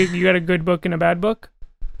got a good book and a bad book?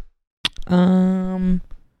 Well,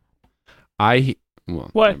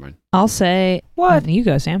 What? never mind. I'll say What? You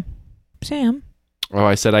go, Sam. Sam. Oh,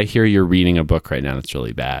 I said I hear you're reading a book right now that's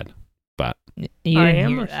really bad. But You I didn't am,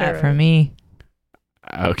 hear or that Sarah from is? me.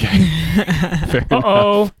 okay. Fair enough.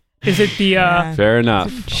 Uh-oh. Is it the Yeah. Fair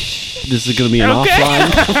enough. This is going to be an Okay.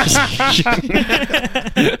 offline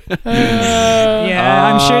conversation.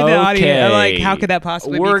 Yeah, I'm sure the audio. Like, Okay. how could that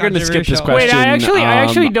possibly We're be gonna skip this controversial? Wait, I question,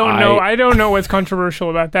 actually don't know. I- I don't know what's controversial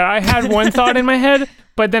about that. I had one thought in my head,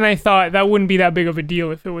 but then I thought that wouldn't be that big of a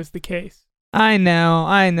deal if it was the case. I know,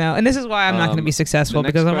 and this is why I'm not going to be the successful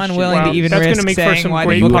next because I'm question- unwilling Wow, to even that's risk gonna make for saying some why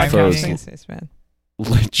great the book I'm podcasting. reading is bad.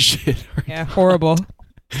 Legit. Yeah, horrible.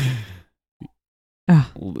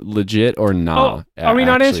 Legit or not? Are we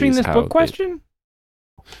not actually answering is this how book they- question?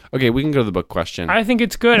 Okay, we can go to the book question. I think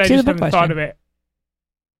it's good. Let's I do just the book haven't thought question. of it.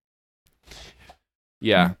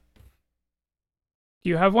 Yeah. Do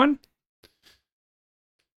you have one?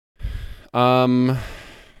 I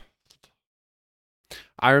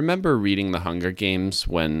remember reading The Hunger Games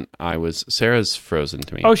when I was... Sarah's frozen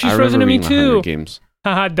to me. Oh, she's I frozen remember to me reading The Hunger too. Games.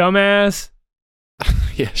 Haha, dumbass.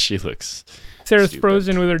 Yeah, she looks... Sarah's Stupid.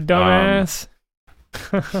 frozen with her dumbass.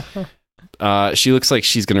 She looks like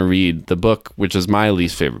she's going to read the book, which is my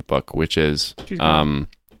least favorite book, which is... She's gonna-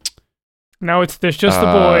 Now there's just the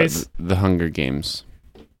uh, boys. The Hunger Games.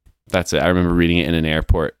 That's it. I remember reading it in an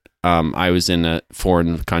airport. I was in a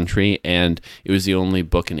foreign country, and it was the only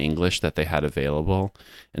book in English that they had available,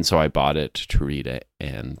 and so I bought it to read it,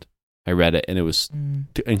 and I read it, and it was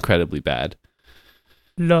incredibly bad.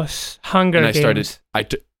 Los Hunger And I Games.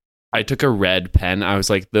 started. I took a red pen. I was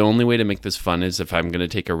like, the only way to make this fun is if I'm going to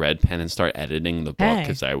take a red pen and start editing the book Hey.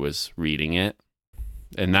 as I was reading it,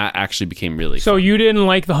 and that actually became really. So fun. you didn't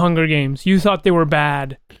like the Hunger Games. You thought they were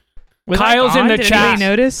bad. Was Kyle's I in on? the Did chat. anybody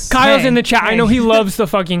notice? Kyle's Hey, in the chat. I hey. know he loves the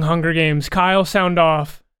fucking Hunger Games. Kyle, sound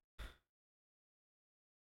off.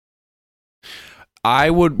 I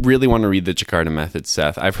would really want to read the Jakarta Method,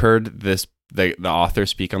 Seth. I've heard the author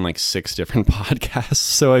speak on like 6 different podcasts,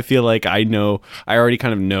 so I feel like I already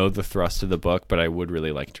kind of know the thrust of the book, but I would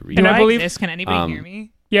really like to read And it. I believe- this. Can anybody hear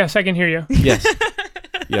me? Yes, I can hear you. Yes.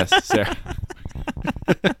 Yes, Sarah.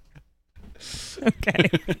 Okay,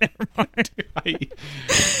 never mind.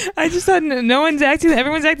 I just thought no one's acting.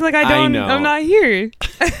 Everyone's acting like I don't. know. I'm not here.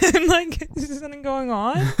 I'm like, is there something going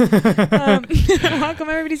on? How come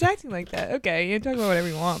everybody's acting like that? Okay, you can talk about whatever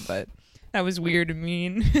you want, but that was weird and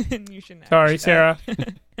mean. You shouldn't. Sorry, act like Sarah.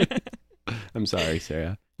 I'm sorry,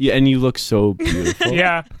 Sarah. Yeah, and you look so beautiful.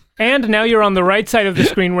 Yeah. And now you're on the right side of the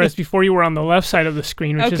screen, whereas before you were on the left side of the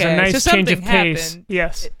screen, which is a Okay, nice so change of something pace. happened.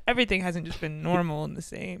 Yes. Everything hasn't just been normal and the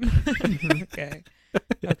same. Okay.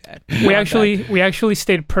 Okay. We actually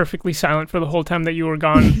stayed perfectly silent for the whole time that you were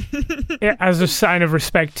gone, as a sign of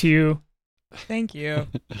respect to you. Thank you.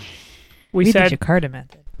 We Read said the Jakarta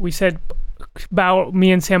method.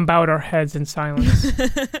 me and Sam bowed our heads in silence.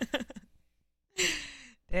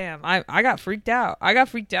 Damn, I got freaked out. I got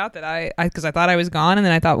freaked out that because I thought I was gone, and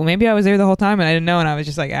then I thought, well, maybe I was there the whole time and I didn't know, and I was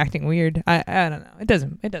just like acting weird. I don't know. It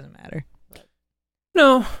doesn't matter.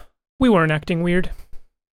 No, we weren't acting weird.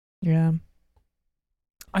 Yeah.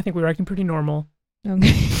 I think we were acting pretty normal.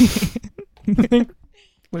 Okay.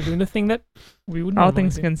 We're doing the thing that we would All normally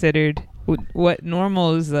things do. considered, what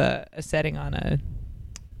normal is a setting on a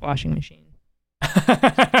washing machine.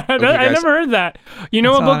 I guys. never heard that. You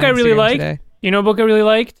know I what saw book on I really Instagram liked? today. You know a book I really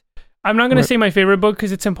liked? I'm not going to What? say my favorite book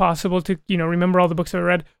because it's impossible to, remember all the books I've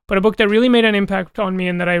read, but a book that really made an impact on me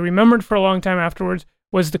and that I remembered for a long time afterwards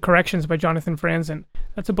was The Corrections by Jonathan Franzen.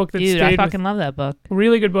 That's a book that Dude, I stayed fucking love that book.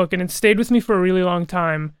 really good book, and it stayed with me for a really long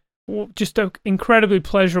time. Just an incredibly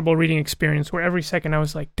pleasurable reading experience where every second I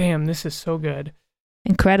was like, damn, this is so good.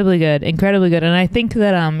 Incredibly good. And I think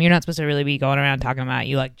that you're not supposed to really be going around talking about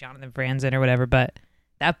you like Jonathan Franzen or whatever, but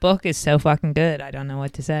that book is so fucking good. I don't know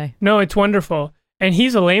what to say. No, it's wonderful. And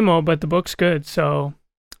he's a lame-o, but the book's good, so...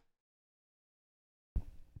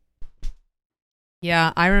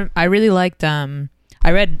 Yeah, I really liked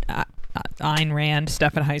I read Ayn Rand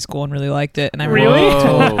stuff in high school and really liked it, and I Really?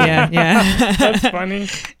 Whoa. yeah. That's funny.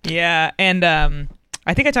 Yeah, and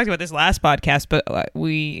I think I talked about this last podcast, but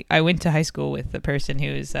I went to high school with the person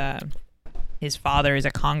who's his father is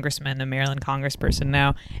a congressman, a Maryland congressperson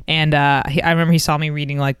now, and I remember he saw me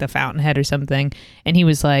reading like The Fountainhead or something, and he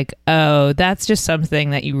was like, "Oh, that's just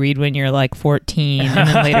something that you read when you're like 14, and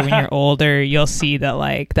then later when you're older, you'll see that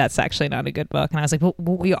like that's actually not a good book." And I was like, "Well,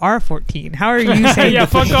 we are 14. How are you saying?" Yeah,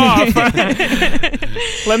 fuck off.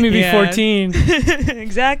 Let me be Yeah. 14.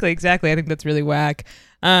 Exactly. I think that's really whack.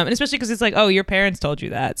 And especially because it's like, oh, your parents told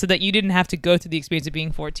you that, so that you didn't have to go through the experience of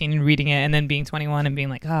being 14 and reading it, and then being 21 and being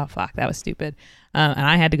like, oh, fuck, that was stupid. And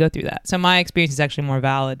I had to go through that. So my experience is actually more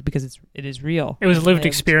valid because it is real. It was lived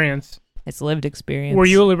experience. It's lived experience. Were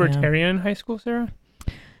you a Yeah. libertarian in high school, Sarah?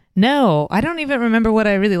 No, I don't even remember what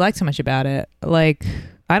I really liked so much about it. Like,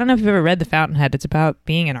 I don't know if you've ever read The Fountainhead. It's about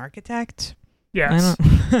being an architect. Yes.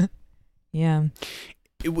 I don't. Yeah.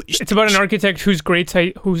 It's about an architect whose great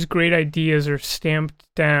ideas are stamped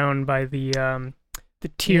down by the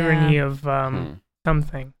tyranny of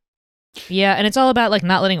something. Yeah, and it's all about like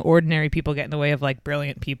not letting ordinary people get in the way of like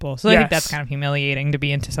brilliant people. So I think that's Yes. kind of humiliating to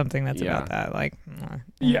be into something that's Yeah. about that. Like,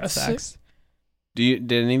 Yes. it sucks.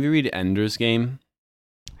 Did any of you read Ender's Game?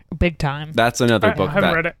 Big time. That's another I book haven't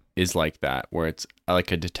that read it. is like that, where it's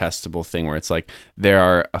like a detestable thing, where it's like there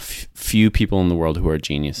are a few people in the world who are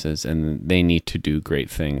geniuses, and they need to do great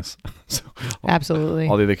things. So Absolutely.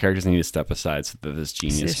 all the other characters need to step aside so that this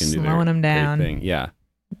genius Just can do slowing their them down. great thing. Yeah.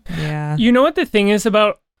 Yeah. You know what the thing is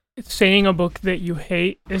about saying a book that you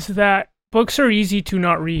hate is that books are easy to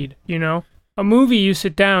not read, you know? A movie, you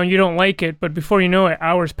sit down, you don't like it, but before you know it,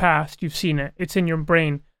 hours passed, you've seen it. It's in your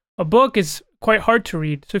brain. A book is quite hard to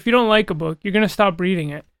read. So if you don't like a book, you're going to stop reading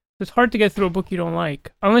it. It's hard to get through a book you don't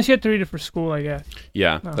like. Unless you have to read it for school, I guess.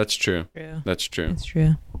 Yeah, No. that's true. That's true. It's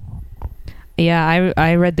true. Yeah,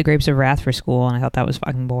 I read The Grapes of Wrath for school, and I thought that was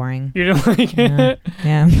fucking boring. You don't like Yeah. it?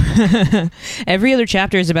 Yeah. Every other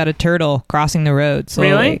chapter is about a turtle crossing the road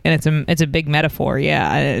slowly, Really? and it's a big metaphor.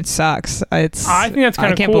 Yeah, it sucks. I think that's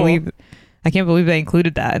kind of cool. I can't believe they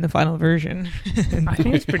included that in the final version. I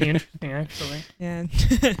think it's pretty interesting, actually. Yeah.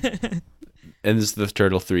 And this is the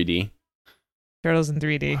Turtle 3D. Turtles in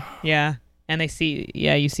 3D. Yeah. And you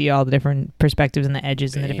see all the different perspectives and the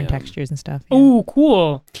edges and the different Damn. textures and stuff. Yeah. Oh,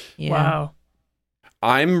 cool. Yeah. Wow.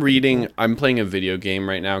 I'm playing a video game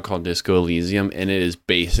right now called Disco Elysium, and it is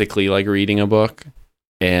basically like reading a book,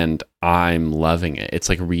 and I'm loving it. It's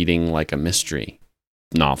like reading like a mystery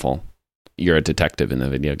novel. You're a detective in the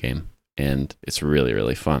video game, and it's really,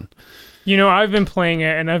 really fun. You know, I've been playing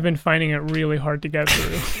it, and I've been finding it really hard to get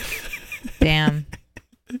through. Damn.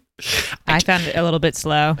 I found it a little bit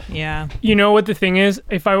slow. Yeah. You know what the thing is?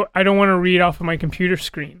 If I don't want to read off of my computer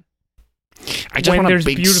screen. I just When want a there's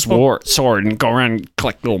big beautiful- sword and go around and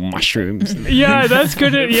collect little mushrooms. Yeah, that's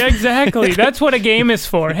good. Yeah, exactly. That's what a game is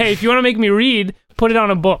for. Hey, if you want to make me read, put it on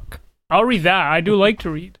a book. I'll read that. I do like to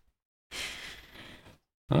read.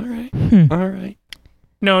 All right. Hmm. All right.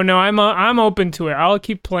 No, I'm open to it. I'll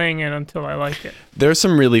keep playing it until I like it. There's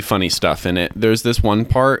some really funny stuff in it. There's this one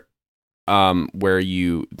part where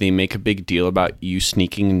they make a big deal about you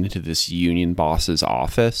sneaking into this union boss's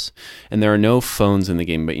office, and there are no phones in the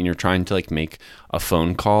game, but you're trying to like make a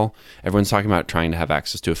phone call. Everyone's talking about trying to have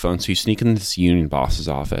access to a phone, so you sneak into this union boss's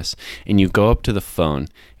office, and you go up to the phone,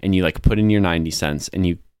 and you like put in your 90 cents, and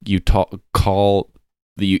you call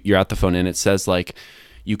you're at the phone, and it says like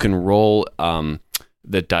you can roll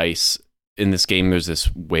the dice. In this game, there's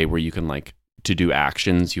this way where you can like to do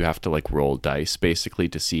actions, you have to like roll dice basically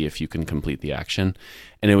to see if you can complete the action.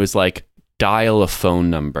 And it was like dial a phone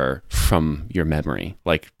number from your memory,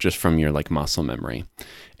 like just from your like muscle memory.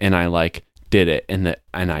 And I like did it, and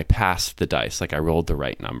I passed the dice, like I rolled the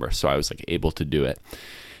right number, so I was like able to do it.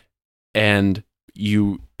 And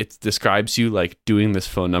it describes you like doing this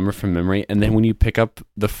phone number from memory, and then when you pick up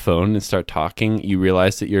the phone and start talking, you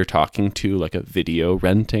realize that you're talking to like a video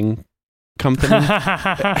renting company.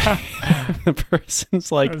 The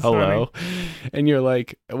person's like, That's hello, and you're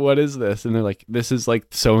like, what is this? And they're like, this is like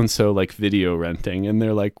so and so like video renting. And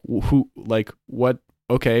they're like, who, like what?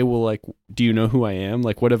 Okay, well, like, do you know who I am?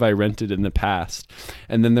 Like, what have I rented in the past?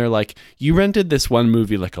 And then they're like, you rented this one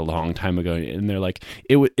movie like a long time ago. And they're like,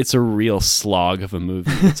 it's a real slog of a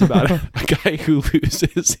movie. It's about a guy who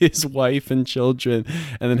loses his wife and children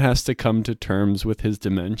and then has to come to terms with his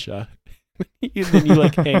dementia. And then you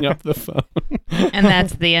like hang up the phone. And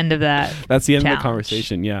that's the end of that. That's the end of the challenge.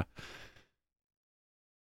 conversation. Yeah.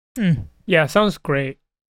 Yeah, sounds great.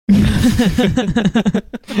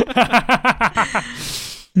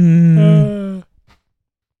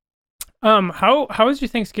 How was your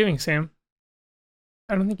Thanksgiving, Sam?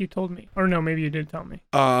 I don't think you told me. Or no, maybe you did tell me.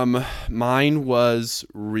 Mine was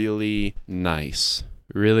really nice.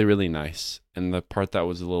 Really, really nice. And the part that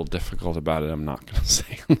was a little difficult about it, I'm not going to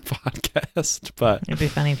say on the podcast, but It'd be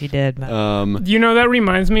funny if you did. But. You know, that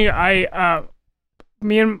reminds me,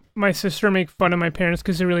 me and my sister make fun of my parents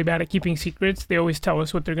because they're really bad at keeping secrets. They always tell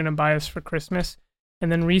us what they're going to buy us for Christmas.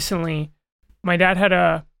 And then recently, my dad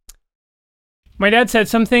said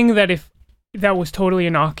something that if that was totally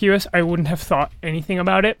innocuous, I wouldn't have thought anything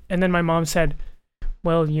about it. And then my mom said,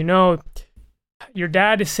 well, you know, your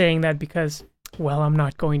dad is saying that because, well, I'm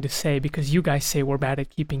not going to say because you guys say we're bad at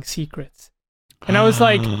keeping secrets. And I was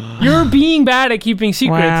like, you're being bad at keeping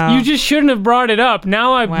secrets. Wow. You just shouldn't have brought it up.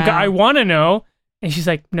 Now Wow. I want to know. And she's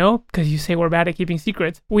like, no, because you say we're bad at keeping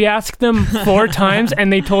secrets. We asked them 4 times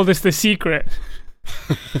and they told us the secret.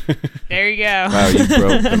 There you go. wow, you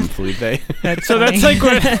broke them, Felipe. So that's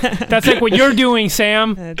like what you're doing,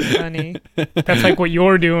 Sam. That's funny. That's like what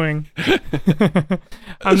you're doing.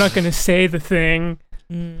 I'm not going to say the thing.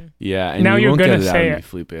 Yeah, and Now you you're won't gonna get it say out of me, it.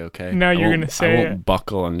 Felipe, okay? Now you're I won't- gonna say I won't it.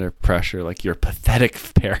 buckle under pressure like your pathetic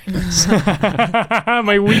parents.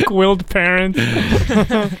 My weak-willed parents.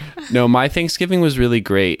 No, my Thanksgiving was really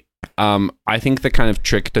great. I think the kind of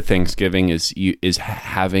trick to Thanksgiving is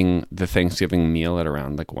having the Thanksgiving meal at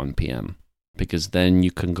around like 1 p.m. because then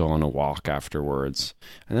you can go on a walk afterwards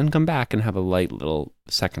and then come back and have a light little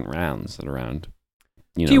second rounds at around.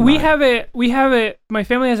 Gee, we have it. My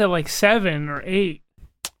family has it like 7 or 8.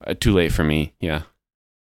 Too late for me. Yeah.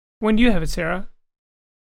 When do you have it, Sarah?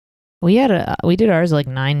 We did ours like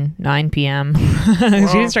 9 p.m. She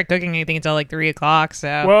didn't start cooking anything until like 3 o'clock. So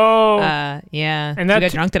Whoa. yeah, And we that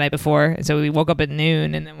got drunk the night before, so we woke up at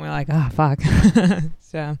noon, and then we're like, oh fuck.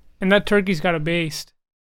 So And that turkey's got a baste.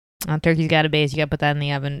 turkey's got a base. You got to put that in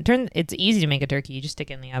the oven. It's easy to make a turkey. You just stick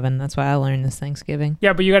it in the oven. That's why I learned this Thanksgiving.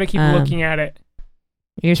 Yeah, but you got to keep looking at it.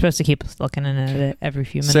 You're supposed to keep looking at it every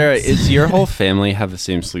few minutes. Sarah, is your whole family have the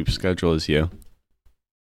same sleep schedule as you?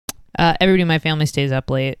 Everybody in my family stays up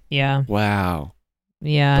late. Yeah. Wow.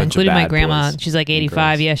 Yeah, Bunch of including my bad grandma. boys She's like and 85.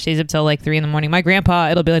 girls. Yeah, she stays up till like 3 in the morning. My grandpa,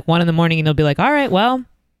 it'll be like 1 in the morning, and he'll be like, all right, well,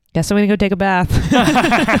 guess I'm going to go take a bath.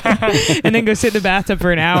 And then go sit in the bathtub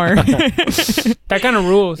for an hour. That kind of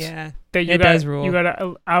rules. Yeah. That you It got, does rule. You got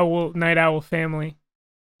a night owl family.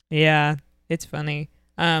 Yeah, it's funny.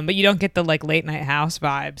 But you don't get the like late night house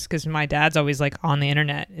vibes because my dad's always like on the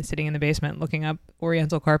internet, sitting in the basement looking up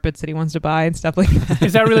Oriental carpets that he wants to buy and stuff like that.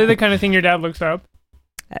 Is that really the kind of thing your dad looks up?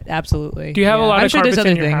 Absolutely. Do you have a lot I'm of sure there's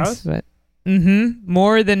carpets in other your things, house? But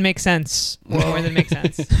more than makes sense. More than makes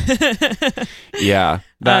sense. Yeah,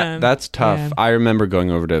 that's tough. yeah. I remember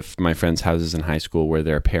going over to my friends' houses in high school where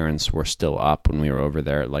their parents were still up when we were over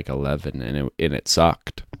there at like 11, and it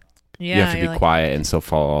sucked. Yeah, You have to you're be like, quiet and still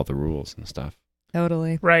follow all the rules and stuff.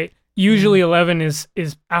 Totally. Right. Usually 11 is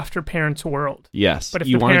after parents' world. Yes, But if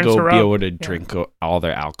you the want to parents go are be up, able to yeah. drink all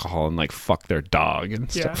their alcohol and like fuck their dog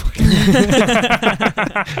and Yeah. stuff.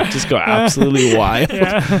 Just go absolutely wild.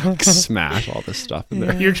 Yeah. Like, smash all this stuff in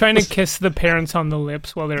there. You're trying to kiss the parents on the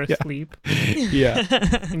lips while they're Yeah. asleep, Yeah.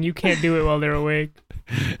 and you can't do it while they're awake.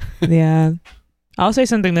 Yeah. I'll say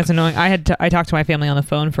something that's annoying. I talked to my family on the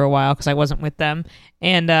phone for a while because I wasn't with them,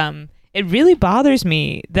 and it really bothers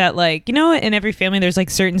me that, like, you know, in every family there's like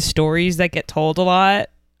certain stories that get told a lot,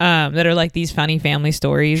 that are like these funny family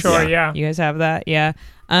stories. Sure, yeah. You guys have that, yeah.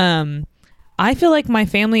 I feel like my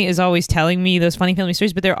family is always telling me those funny family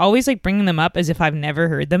stories, but they're always like bringing them up as if I've never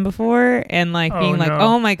heard them before, and like being like,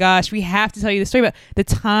 "Oh my gosh, we have to tell you the story about the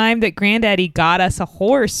time that Granddaddy got us a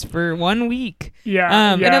horse for 1 week."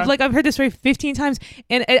 Yeah. And I've heard this story 15 times,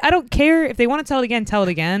 and I don't care if they want to tell it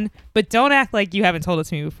again, but don't act like you haven't told it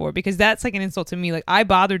to me before, because that's like an insult to me. Like, I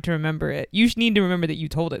bothered to remember it. You need to remember that you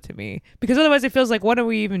told it to me, because otherwise it feels like, what are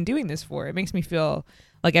we even doing this for? It makes me feel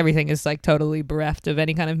like everything is like totally bereft of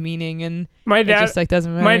any kind of meaning, and my dad it just like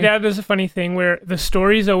doesn't matter. My dad does a funny thing where the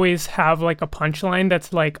stories always have like a punchline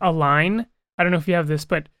that's like a line. I don't know if you have this,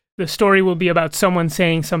 but the story will be about someone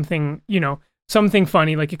saying something, something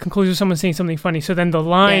funny, like it concludes with someone saying something funny. So then the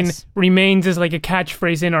line remains as like a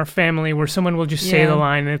catchphrase in our family where someone will just say the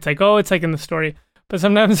line, and it's like, oh, it's like in the story. But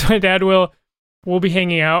sometimes my dad will be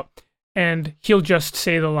hanging out and he'll just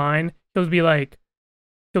say the line. He'll be like,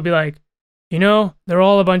 they're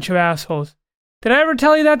all a bunch of assholes. Did I ever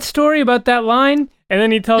tell you that story about that line? And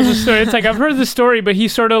then he tells the story. It's like, I've heard the story, but he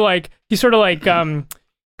sort of like kind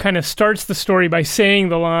of starts the story by saying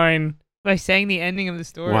the line. By saying the ending of the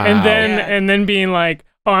story. Wow. And then being like,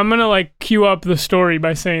 oh, I'm going to like cue up the story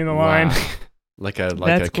by saying the line. Like a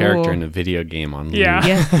That's character cool. in a video game on Yeah.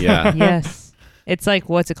 loop. Yeah. Yes. It's like,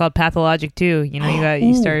 what's it called? Pathologic too.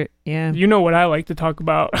 You start, You know what I like to talk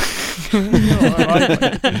about.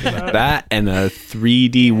 That and a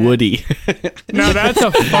 3D Woody. Now that's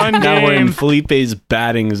a fun game. Now we're in Felipe's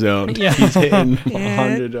batting zone. Yeah. He's hitting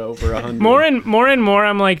 100 over 100. More and more,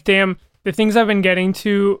 I'm like, damn, the things I've been getting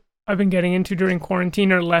into during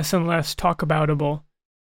quarantine are less and less talk-aboutable.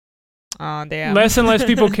 Oh, damn. Less and less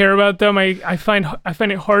people care about them. I find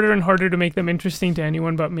it harder and harder to make them interesting to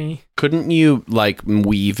anyone but me. Couldn't you like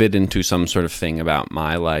weave it into some sort of thing about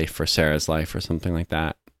my life or Sarah's life or something like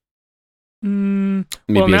that? Maybe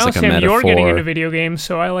Maybe well, it's now like a Sam, metaphor. you're getting into video games,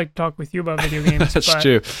 so I like to talk with you about video games. That's but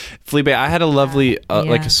true. Felipe, I had a lovely,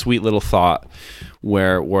 like Yeah. a sweet little thought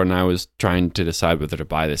where when I was trying to decide whether to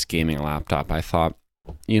buy this gaming laptop, I thought,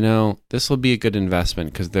 this will be a good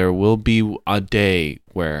investment because there will be a day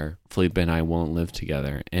where Felipe and I won't live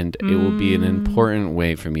together, and it will be an important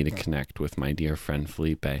way for me to connect with my dear friend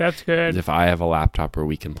Felipe. That's good. As if I have a laptop where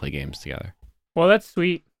we can play games together. Well, that's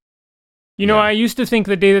sweet. I used to think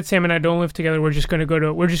the day that Sam and I don't live together, we're just going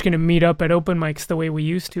to meet up at open mics the way we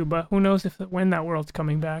used to, but who knows when that world's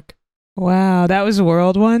coming back. Wow, that was a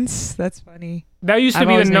world once. That's funny. That used to I've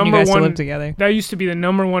be the always known you number guys to one. live together. That used to be the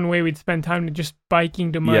number one way we'd spend time to just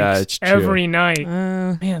biking to mics Yeah, it's true. every night.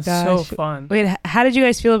 Man, Man, so fun. Wait, how did you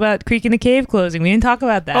guys feel about Creek in the Cave closing? We didn't talk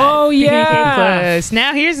about that. Oh, Creek in the Cave yeah. closed.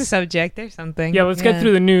 Now here's the subject. There's something. Yeah, let's get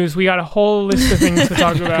through the news. We got a whole list of things to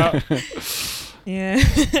talk about. Yeah.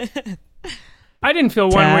 I didn't feel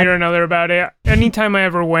one way or another about it. Anytime I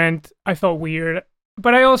ever went, I felt weird.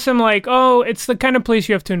 But I also am like, oh, it's the kind of place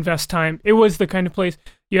you have to invest time. It was the kind of place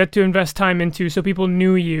you had to invest time into so people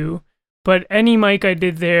knew you. But any mic I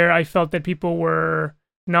did there, I felt that people were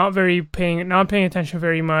not paying attention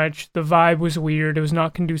very much. The vibe was weird. It was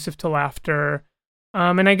not conducive to laughter.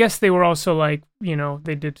 And I guess they were also like,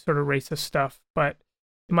 they did sort of racist stuff. But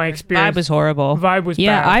my experience... Vibe was horrible. Vibe was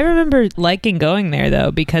Yeah, bad. I remember liking going there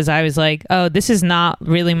though, because I was like, oh, this is not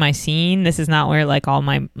really my scene. This is not where like all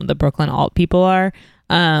the Brooklyn alt people are.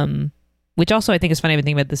 Which also I think is funny. I've been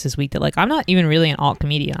thinking about this week that like I'm not even really an alt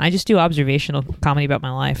comedian. I just do observational comedy about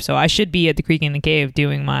my life. So I should be at the Creek in the Cave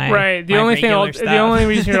doing my right. The my only regular stuff. the only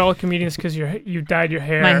reason you're alt comedian is because you dyed your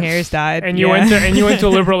hair. My hair's dyed, and you went to a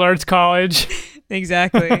liberal arts college.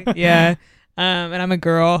 Exactly. Yeah. And I'm a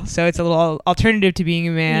girl, so it's a little alternative to being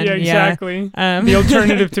a man. Yeah, exactly. Yeah. The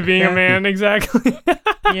alternative to being a man, exactly.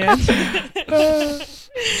 Yeah.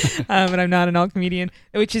 But I'm not an alt comedian,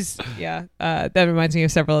 which is that reminds me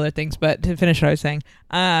of several other things. But to finish what I was saying,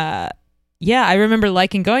 I remember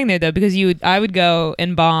liking going there though, because I would go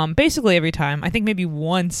and bomb basically every time. I think maybe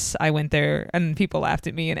once I went there and people laughed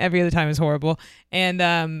at me, and every other time was horrible. And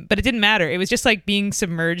but it didn't matter. It was just like being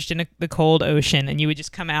submerged in the cold ocean, and you would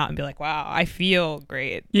just come out and be like, "Wow, I feel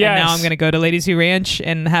great." Yes. And now I'm gonna go to Ladies Who Ranch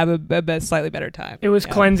and have a slightly better time. It was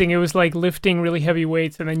cleansing. It was like lifting really heavy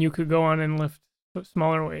weights, and then you could go on and lift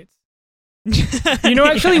smaller weights.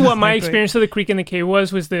 Actually, what my experience of the Creek in the Cave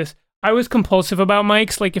was this. I was compulsive about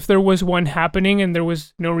mics. Like, if there was one happening and there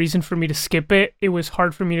was no reason for me to skip it, it was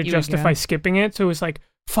hard for me to justify skipping it. So it was like,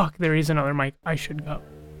 fuck, there is another mic. I should go.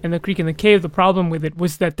 And the Creek in the Cave, the problem with it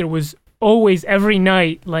was that there was always, every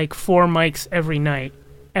night, like 4 mics every night,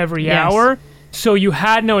 every hour. So you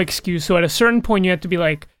had no excuse. So at a certain point, you had to be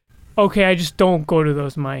like, okay, I just don't go to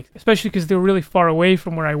those mics, especially because they were really far away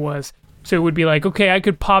from where I was. So it would be like, okay, I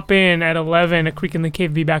could pop in at 11, a Creek in the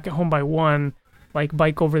Cave, be back at home by 1, like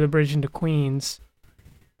bike over the bridge into Queens.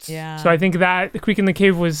 Yeah. So I think that the Creek in the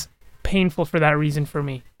Cave was painful for that reason for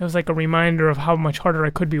me. It was like a reminder of how much harder I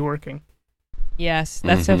could be working. Yes,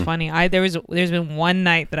 that's so Mhm. funny. There's been one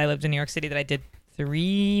night that I lived in New York City that I did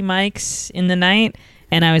 3 mics in the night,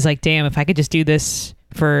 and I was like, damn, if I could just do this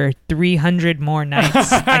for 300 more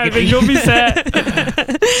nights, I think you'll be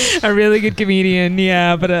set. a really good comedian.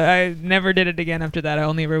 Yeah, but I never did it again after that. I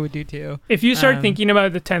only ever would do 2. If you start Um, thinking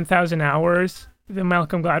about the 10,000 hours, the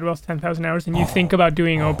Malcolm Gladwell's 10,000 hours, and you think about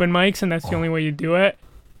doing open mics, and that's the only way you do it,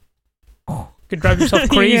 you could drive yourself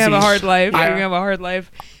crazy. You have a hard life. Yeah. You have a hard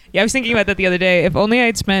life. Yeah, I was thinking about that the other day. If only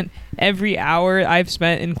I'd spent every hour I've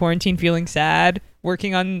spent in quarantine feeling sad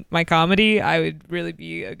working on my comedy, I would really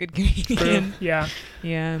be a good comedian. Yeah.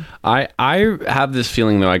 Yeah. I have this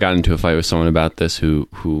feeling, though. I got into a fight with someone about this who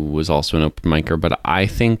was also an open micer, but I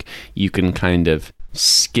think you can kind of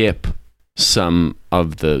skip some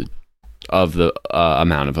of the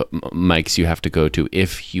amount of mics you have to go to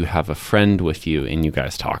if you have a friend with you and you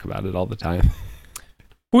guys talk about it all the time.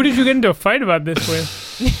 Who did you get into a fight about this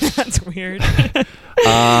with? That's weird.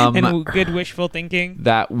 Um, And good wishful thinking.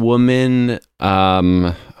 that woman, oh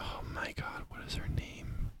my God, what is her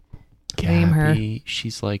name? Name her. Gabby.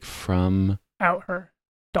 She's like from, Out her.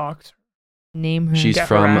 Dox her. Name her. she's Get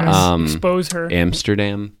her from ass. Expose her.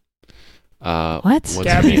 Amsterdam. What? What's her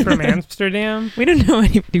Gabby name? from Amsterdam. We don't know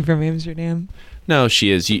anybody from Amsterdam. No,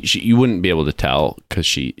 she is. You wouldn't be able to tell because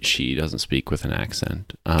she doesn't speak with an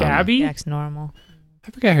accent. Gabby? Acts normal. I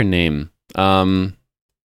forget her name.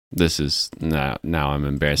 This is now I'm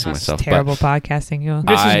embarrassing That's myself. terrible podcasting. You.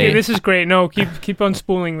 This is great. No, keep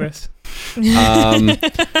unspooling this.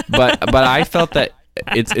 But I felt that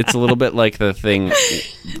it's a little bit like the thing.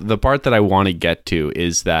 The part that I want to get to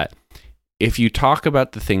is that if you talk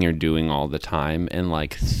about the thing you're doing all the time and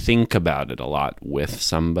like think about it a lot with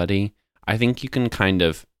somebody, I think you can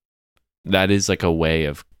that is like a way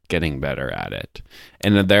of getting better at it.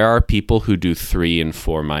 And there are people who do 3 and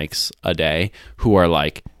 4 mics a day who are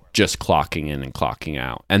like just clocking in and clocking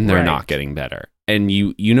out, and they're Right. not getting better. And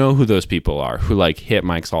you know who those people are, who like hit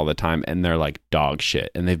mics all the time and they're like dog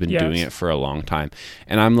shit and they've been doing Yes. it for a long time.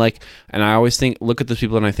 And I'm like, and I always look at those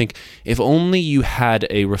people and I think, if only you had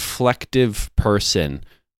a reflective person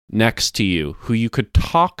next to you who you could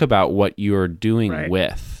talk about what you're doing Right.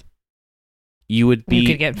 with, you would You be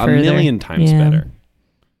could get a further. million times Yeah. better.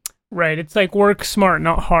 Right. It's like work smart,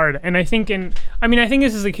 not hard. And I think I think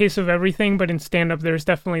this is the case of everything, but in stand-up, there's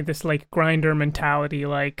definitely this like grinder mentality.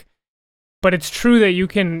 Like, but it's true that you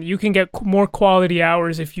can get more quality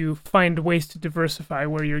hours if you find ways to diversify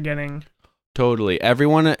where you're getting. Totally.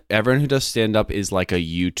 Everyone who does stand up is like a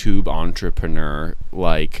YouTube entrepreneur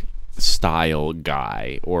like style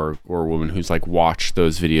guy or woman who's like watched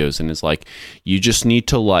those videos and is like, you just need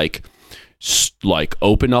to like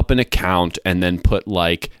open up an account and then put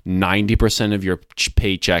like 90% of your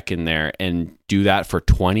paycheck in there and do that for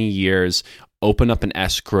 20 years. Open up an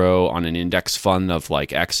escrow on an index fund of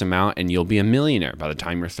like X amount and you'll be a millionaire by the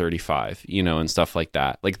time you're 35, and stuff like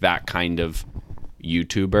that. Like that kind of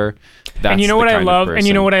YouTuber. That's And you know the what I kind of love? And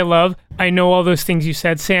you know person. what I love? I know all those things you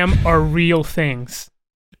said, Sam, are real things.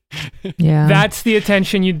 Yeah. That's the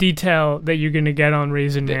attention you detail that you're going to get on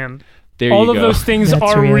Raisin Man. There All you of go. those things That's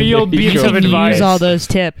are real. real There you bits go. of You can advice. use all those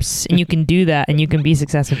tips, and you can do that, and you can be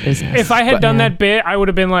successful in business. If I had But- done Yeah. that bit, I would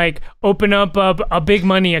have been like, open up a big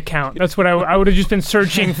money account. That's what I would have just been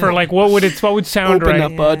searching for. Like, what would sound Open right?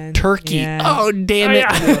 up a Yeah, turkey. yeah. Oh, damn Oh,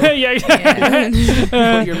 it. yeah.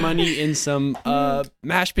 yeah. Put your money in some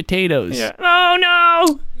mashed potatoes. Yeah.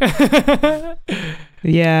 Oh no.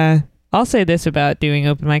 Yeah. I'll say this about doing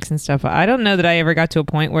open mics and stuff. I don't know that I ever got to a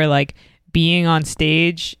point where like being on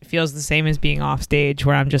stage feels the same as being off stage,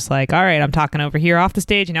 where I'm just like, all right, I'm talking over here off the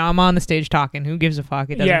stage, and now I'm on the stage talking. Who gives a fuck?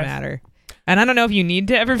 It doesn't Yes. matter. And I don't know if you need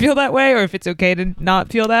to ever feel that way or if it's okay to not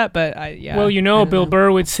feel that, but yeah. Well, I don't Bill know.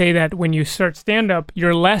 Burr would say that when you start stand up,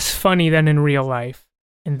 you're less funny than in real life.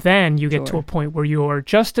 And then you get to Sure. a point where you are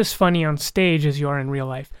just as funny on stage as you are in real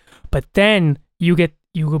life. But then you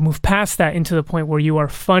move past that into the point where you are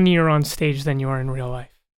funnier on stage than you are in real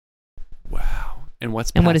life. Wow. And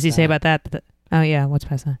what does he say about that? Oh yeah, what's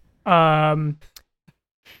past that?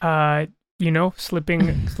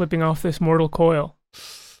 Slipping off this mortal coil.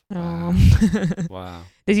 Wow.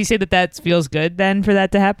 Does he say that feels good then for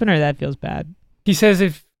that to happen, or that feels bad? He says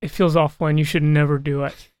if it feels awful and you should never do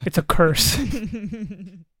it. It's a curse.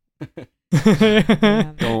 Don't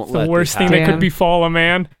It's let the worst this thing that happen. could befall a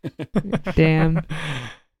man. Damn.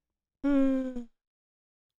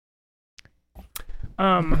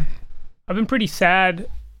 I've been pretty sad.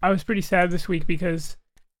 I was pretty sad this week because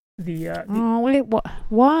the Oh wait,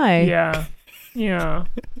 why? yeah, Yeah.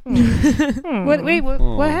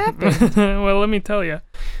 What happened? Well, let me tell you.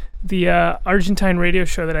 The Argentine radio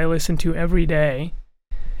show that I listen to every day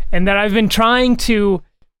and that I've been trying to,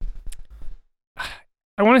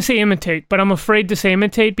 I want to say imitate, but I'm afraid to say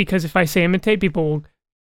imitate because if I say imitate, people will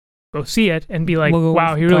go see it and be like,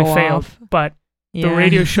 wow, he really failed. But the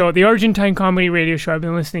radio show, the Argentine comedy radio show I've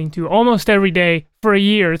been listening to almost every day for a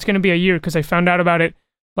year. It's going to be a year because I found out about it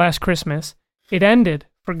last Christmas. It ended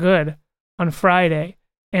for good on Friday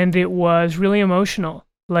and it was really emotional.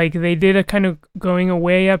 Like they did a kind of going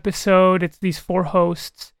away episode. It's these 4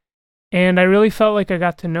 hosts and I really felt like I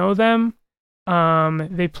got to know them.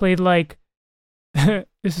 They played like,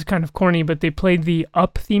 this is kind of corny, but they played the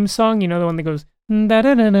Up theme song. You know, the one that goes,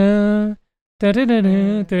 da-da-da-da,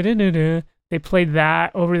 da-da-da-da, da-da-da-da. They played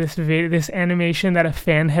that over this animation that a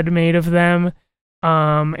fan had made of them,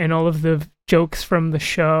 and all of the jokes from the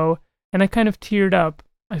show. And I kind of teared up.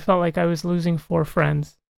 I felt like I was losing 4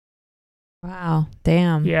 friends. Wow.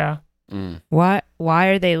 Damn. Yeah. Why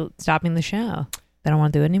are they stopping the show? They don't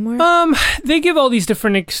want to do it anymore? They give all these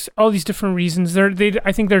different reasons.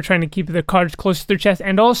 I think they're trying to keep their cards close to their chest,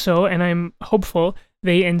 and also, and I'm hopeful,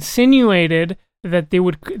 they insinuated that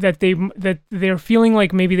they're feeling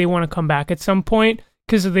like maybe they want to come back at some point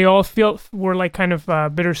because they all were like kind of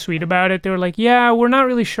bittersweet about it. They were like, yeah, we're not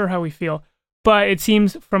really sure how we feel, but it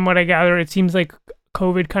seems, from what I gather, it seems like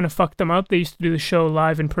COVID kind of fucked them up. They used to do the show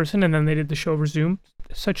live in person, and then they did the show over Zoom,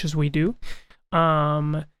 such as we do.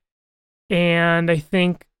 And I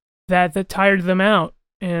think that tired them out,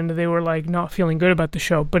 and they were like not feeling good about the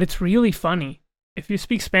show. But it's really funny. If you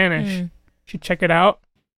speak Spanish, you should check it out.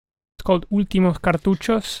 It's called Últimos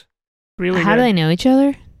Cartuchos. Really How good. do they know each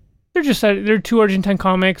other? They're 2 Argentine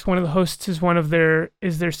comics. One of the hosts is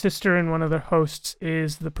their sister, and one of their hosts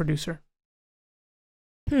is the producer.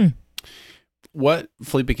 What,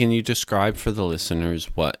 Felipe, can you describe for the listeners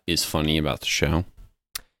what is funny about the show?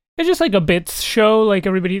 It's just like a bits show. Like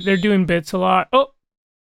they're doing bits a lot. Oh,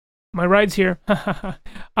 my ride's here.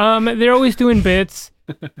 They're always doing bits.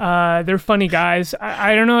 They're funny guys.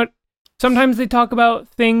 I don't know. Sometimes they talk about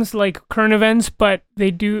things like current events, but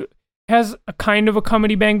has a kind of a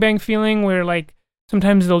comedy Bang Bang feeling where like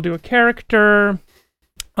sometimes they'll do a character.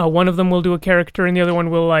 One of them will do a character and the other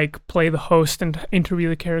one will like play the host and interview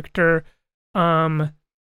the character.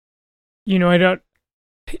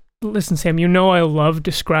 Listen, Sam, I love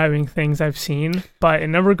describing things I've seen, but it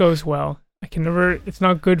never goes well. It's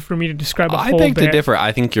not good for me to describe a whole bit. I beg to differ.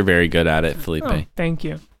 I think you're very good at it, Felipe. Oh, thank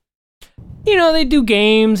you. They do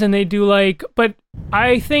games and they do but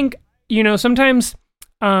I think, sometimes,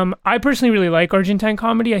 I personally really like Argentine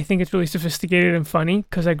comedy. I think it's really sophisticated and funny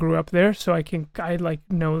because I grew up there, so I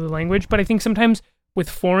know the language. But I think sometimes with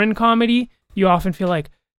foreign comedy, you often feel like,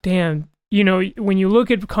 damn, when you look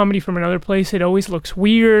at comedy from another place, it always looks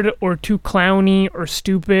weird or too clowny or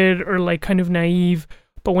stupid or like kind of naive.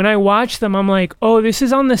 But when I watch them, I'm like, oh, this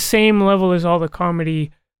is on the same level as all the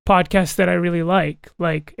comedy podcasts that I really like.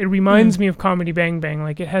 Like, it reminds me of Comedy Bang Bang.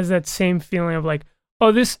 Like, it has that same feeling of like,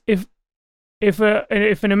 oh, this, if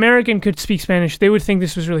an American could speak Spanish, they would think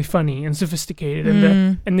this was really funny and sophisticated.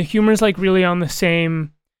 And the humor is like really on the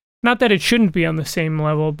same, not that it shouldn't be on the same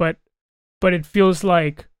level, but it feels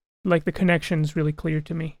like the connection's really clear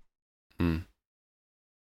to me.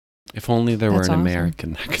 If only there were an awesome.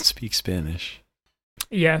 American that could speak Spanish.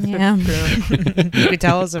 Yes, Yeah. that's true. You could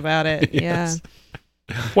tell us about it. Yes.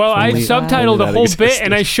 Well, I Only- subtitled only the that whole existed. bit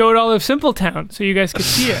and I showed all of Simpletown so you guys could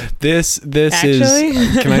see it. This Actually?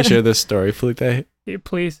 is. Can I share this story, Felipe? Yeah,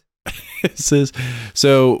 please. This is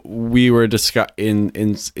so we were in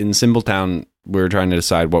Simpletown. We were trying to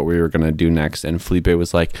decide what we were going to do next, and Felipe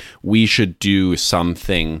was like, "We should do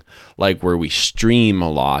something like where we stream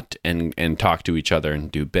a lot and talk to each other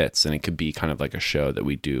and do bits, and it could be kind of like a show that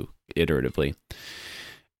we do iteratively."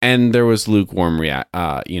 And there was lukewarm that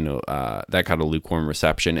got a lukewarm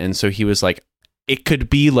reception, and so he was like, "It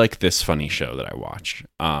could be like this funny show that I watch."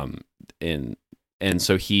 And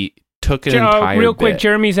so he took an entire real quick, bit.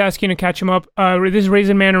 Jeremy's asking to catch him up. This is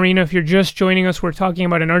Raisin Man Arena. If you're just joining us, we're talking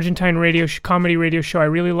about an Argentine comedy radio show I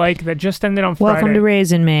really like that just ended on Friday. Welcome to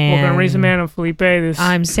Raisin Man. Welcome to Raisin Man. I'm Felipe.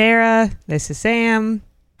 I'm Sarah. This is Sam.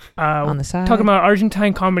 On the side. Talking about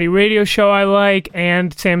Argentine comedy radio show I like,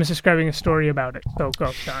 and Sam is describing a story about it. So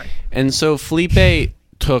go, John. And so Felipe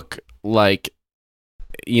took and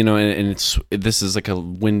this is like a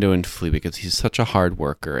window into Felipe because he's such a hard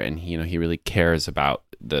worker and he really cares about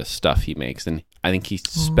the stuff he makes, and I think he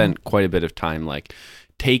spent quite a bit of time like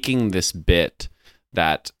taking this bit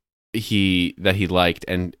that he liked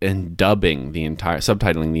and subtitling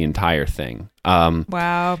the entire thing.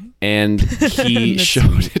 Wow. And he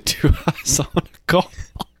showed it to us on a call.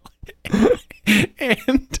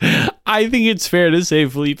 And I think it's fair to say,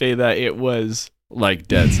 Felipe, that it was like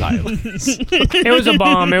dead silence. It was a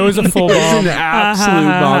bomb. It was a full It was bomb. an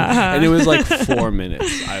absolute bomb. And it was like 4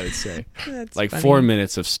 minutes, I would say. That's like funny. 4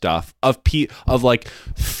 minutes of stuff of like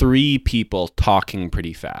 3 people talking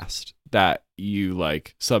pretty fast that you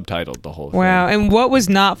like subtitled the whole thing. Wow. And what was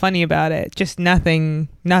not funny about it? Just nothing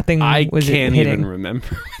I was can't hitting. even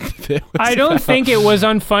remember what it was I don't about. think it was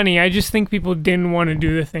unfunny. I just think people didn't want to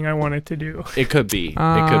do the thing I wanted to do. It could be.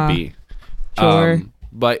 It could be. Sure.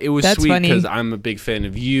 But it was That's sweet funny. because I'm a big fan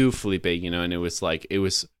of you, Felipe, and it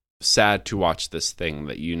was sad to watch this thing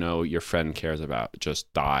that your friend cares about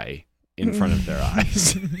just die in front of their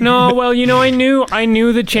eyes. No, well, I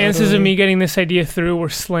knew the chances of me getting this idea through were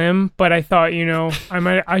slim, but I thought,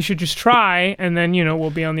 I should just try, and then, we'll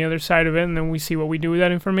be on the other side of it, and then we see what we do with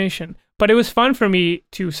that information. But it was fun for me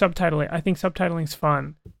to subtitle it. I think subtitling's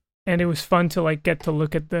fun, and it was fun to like get to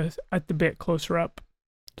look at the bit closer up.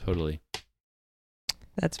 Totally.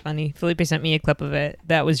 That's funny. Felipe sent me a clip of it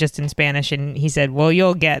that was just in Spanish, and he said, well,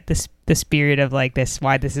 you'll get the spirit of like this,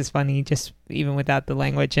 why this is funny, just even without the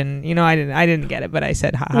language. And I didn't get it, but I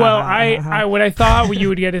said, ha, ha, Well, ha, ha, ha. what I thought you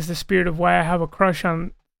would get is the spirit of why I have a crush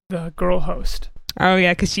on the girl host. Oh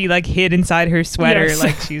yeah, because she like hid inside her sweater, Yes.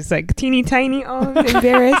 like she was like teeny tiny, oh, I'm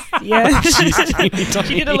embarrassed. Yeah, She's teeny tiny.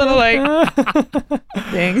 she did a little like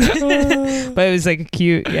thing, but it was like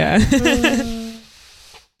cute. Yeah.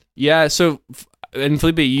 Yeah, so and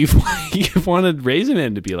Felipe, you've wanted Raisin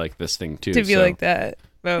Man to be like this thing too. To be so, like that.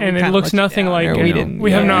 But And we it kinda looks let you nothing down, like or it. we didn't.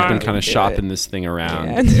 We have We've not been kind of do shopping it. this thing around.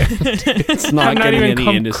 Yeah. It's not I'm not getting even any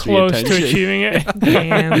come industry close attention. to achieving it.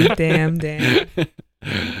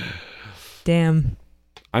 Damn.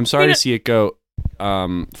 I'm sorry to see it go.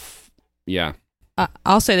 Yeah.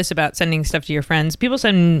 I'll say this about sending stuff to your friends. People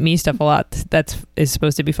send me stuff a lot is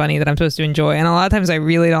supposed to be funny, that I'm supposed to enjoy. And a lot of times I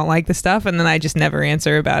really don't like the stuff, and then I just never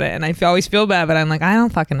answer about it. And I always feel bad, but I'm like, I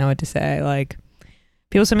don't fucking know what to say. Like,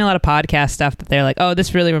 people send me a lot of podcast stuff that they're like, oh,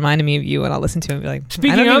 this really reminded me of you, and I'll listen to it and be like, I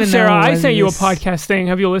Speaking don't of, even Sarah, know I what sent you a this- podcast thing.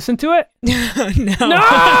 Have you listened to it? No.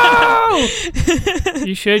 No!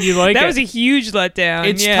 You should. You like That it. was a huge letdown.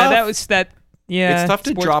 It's yeah, tough. that was that. Yeah, It's tough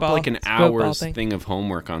to sports drop ball, like an football hour's thing. thing of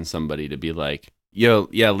homework on somebody to be like, yo,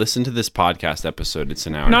 yeah, listen to this podcast episode. It's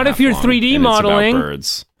an hour. Not and a if half you're long, 3D and it's about modeling.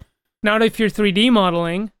 birds. Not if you're 3D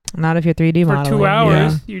modeling Not if you're 3D for modeling. 2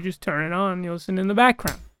 hours. Yeah. You just turn it on. You listen in the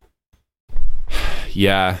background.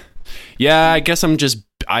 Yeah. I guess I'm just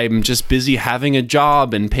busy having a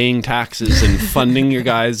job and paying taxes and funding your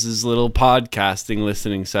guys' little podcasting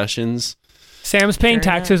listening sessions. Sam's paying Fair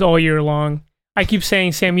taxes all year long. I keep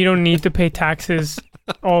saying, Sam, you don't need to pay taxes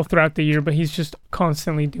all throughout the year, but he's just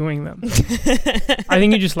constantly doing them. I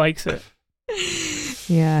think he just likes it.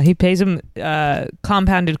 Yeah, he pays them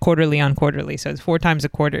compounded quarterly on quarterly. So it's 4 times a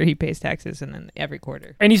quarter he pays taxes, and then every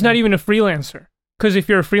quarter. And he's not even a freelancer. Because if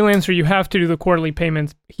you're a freelancer, you have to do the quarterly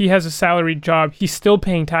payments. He has a salaried job. He's still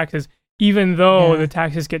paying taxes, even though Yeah. the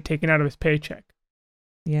taxes get taken out of his paycheck.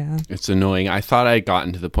 Yeah. It's annoying. I thought I'd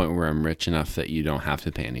gotten to the point where I'm rich enough that you don't have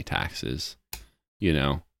to pay any taxes,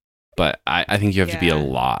 But I think you have to be a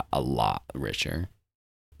Yeah. lot richer.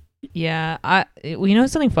 Yeah.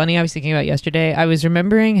 Something funny I was thinking about yesterday? I was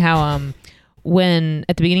remembering how when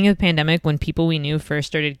at the beginning of the pandemic, when people we knew first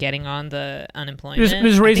started getting on the unemployment. This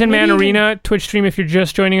is I Raisin think Man maybe even- Arena Twitch stream. If you're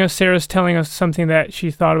just joining us, Sarah's telling us something that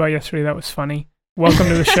she thought about yesterday that was funny. Welcome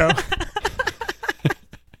to the show.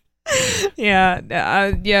 Yeah,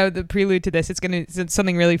 the prelude to this, it's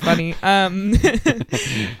something really funny.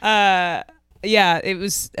 Yeah, it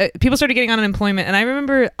was people started getting on unemployment, and I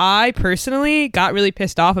remember I personally got really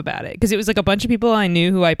pissed off about it because it was like a bunch of people I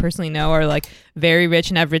knew who I personally know are like very rich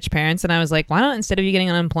and have rich parents, and I was like, why not, instead of you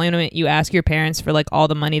getting on unemployment, you ask your parents for like all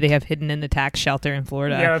the money they have hidden in the tax shelter in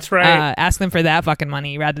Florida. Yeah, that's right. Ask them for that fucking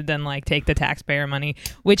money rather than like take the taxpayer money.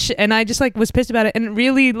 And I just like was pissed about it, and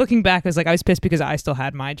really looking back, I was like, I was pissed because I still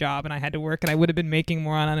had my job and I had to work, and I would have been making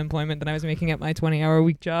more on unemployment than I was making at my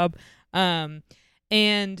 20-hour-a-week job.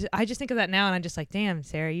 And I just think of that now, and I'm just like, damn,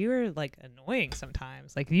 Sarah, you were like annoying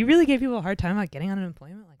sometimes. Like, you really gave people a hard time about getting on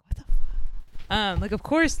unemployment. Like, what the fuck? Like, of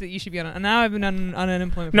course that you should be on. And now I've been on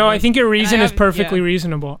unemployment. No, I think your reason is haven't- perfectly yeah.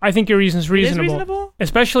 reasonable. I think your reason's It is reasonable, reasonable?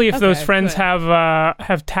 especially if those Okay, friends good.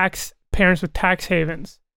 have parents with tax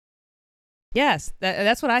havens. Yes,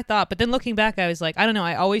 that's what I thought. But then looking back, I was like, I don't know.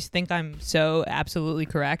 I always think I'm so absolutely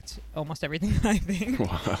correct, almost everything I think.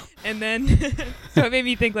 Wow. And then, so it made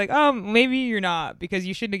me think like, oh, maybe you're not, because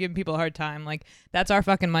you shouldn't have given people a hard time. Like, that's our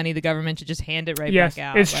fucking money. The government should just hand it right Yes, back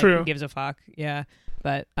out. it's like, true. Who gives a fuck? Yeah.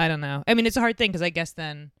 But I don't know. I mean, it's a hard thing because I guess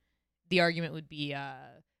then the argument would be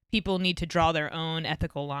people need to draw their own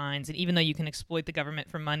ethical lines. And even though you can exploit the government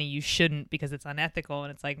for money, you shouldn't because it's unethical.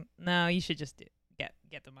 And it's like, no, you should just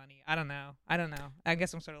get the money. I don't know. I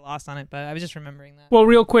guess I'm sort of lost on it, but I was just remembering that. Well,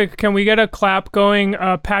 real quick, can we get a clap going?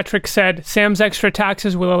 Patrick said, Sam's extra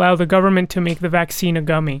taxes will allow the government to make the vaccine a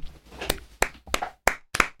gummy.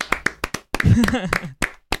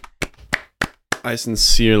 I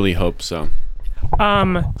sincerely hope so.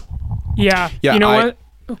 Yeah. Yeah, You know what?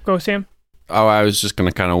 Oh, go, Sam. Oh, I was just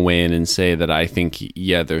going to kind of weigh in and say that I think,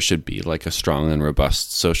 yeah, there should be like a strong and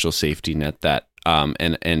robust social safety net that,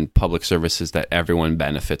 and public services that everyone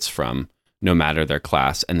benefits from, no matter their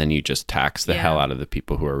class, and then you just tax the hell out of the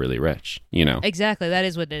people who are really rich, you know? Exactly. That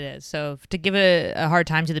is what it is. So to give a hard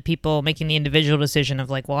time to the people making the individual decision of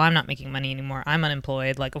like, well, I'm not making money anymore, I'm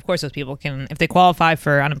unemployed. Like, of course those people can, if they qualify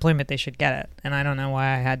for unemployment, they should get it. And I don't know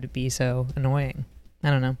why I had to be so annoying. I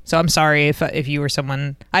don't know. So I'm sorry if you were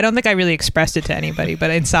someone, I don't think I really expressed it to anybody, but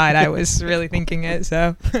inside I was really thinking it.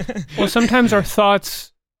 So Well, sometimes our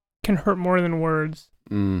thoughts can hurt more than words.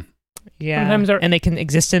 yeah. Sometimes and they can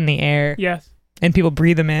exist in the air. Yes. And people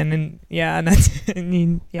breathe them in, and and that's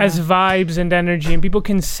As vibes and energy, and people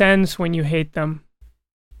can sense when you hate them.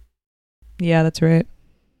 Yeah, that's right.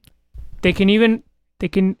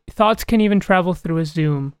 Thoughts can even travel through a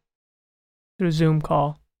Zoom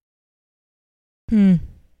call. You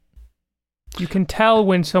can tell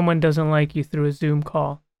when someone doesn't like you through a Zoom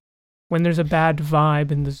call, when there's a bad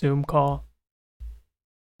vibe in the Zoom call.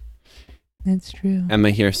 That's true. Emma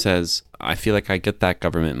here says, I feel like I get that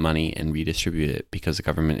government money and redistribute it because the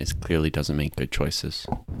government clearly doesn't make good choices.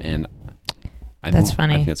 And That's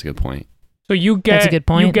funny. I think that's a good point. So That's a good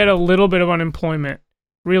point. You get a little bit of unemployment,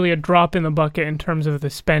 really a drop in the bucket in terms of the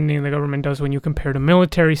spending the government does when you compare to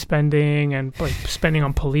military spending and like spending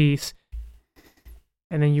on police.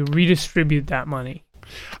 And then you redistribute that money.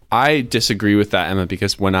 I disagree with that, Emma,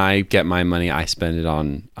 because when I get my money, I spend it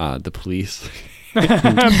on the police. Pay the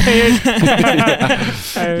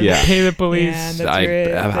police. Yeah,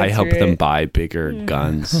 that's I help them buy bigger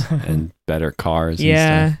guns and better cars.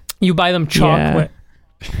 And stuff. You buy them chocolate.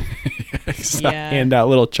 Hand out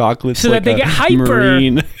little chocolates so like that they get hyper.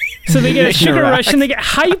 Marine. So they get a sugar rush and they get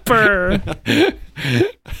hyper.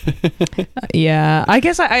 Yeah, I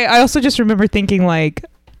guess I also just remember thinking like,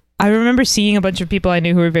 I remember seeing a bunch of people I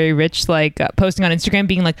knew who were very rich, like posting on Instagram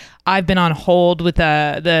being like, I've been on hold with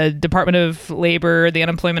the Department of Labor, the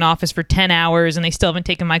unemployment office for 10 hours and they still haven't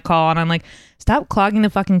taken my call. And I'm like, stop clogging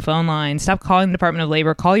the fucking phone line. Stop calling the Department of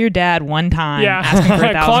Labor. Call your dad one time. Yeah, asking for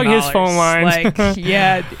 $1,000. clog his phone lines. Like,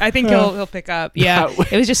 yeah, I think he'll pick up. Yeah,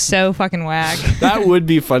 it was just so fucking whack. That would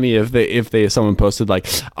be funny if someone posted like,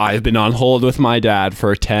 I've been on hold with my dad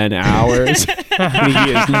for 10 hours. He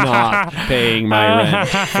is not paying my rent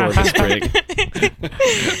for the spring.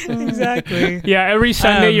 Exactly. Yeah, every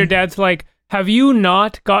Sunday your dad's like, have you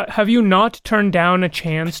not turned down a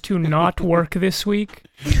chance to not work this week?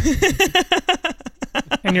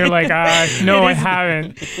 And you're like, no, I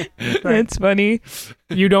haven't. That's funny.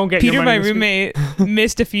 You don't get Peter, your money my roommate,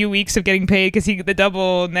 missed a few weeks of getting paid because the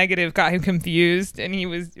double negative got him confused, and he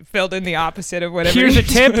was filled in the opposite of whatever. Here's he a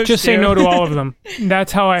was tip: supposed just say no to all of them.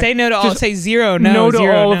 That's how I say no to all. Say zero. No, no to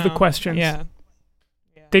zero, all no. of the questions. Yeah.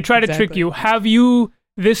 They try to trick you. Have you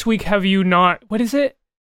this week? Have you not? What is it?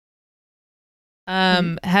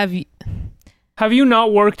 Have you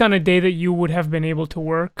not worked on a day that you would have been able to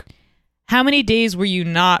work? How many days were you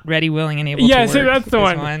not ready, willing, and able to work? Yeah, so that's the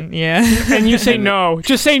one. Yeah. And you say no.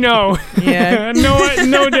 Just say no. Yeah.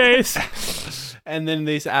 No days. And then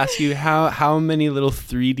they ask you, how many little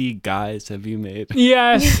 3D guys have you made?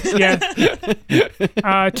 Yes. 2.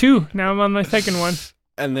 Now I'm on my second one.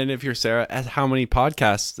 And then if you're Sarah, how many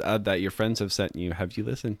podcasts that your friends have sent you have you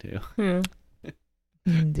listened to? Yeah.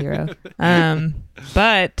 0.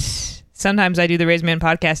 But sometimes I do the Raise Man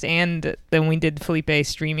podcast, and then we did Felipe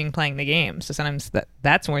streaming playing the game. So sometimes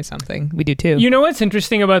that's worth something. We do too. You know what's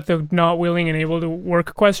interesting about the not willing and able to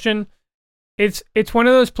work question? It's one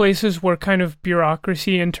of those places where kind of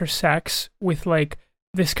bureaucracy intersects with like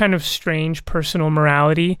this kind of strange personal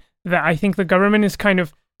morality that I think the government is kind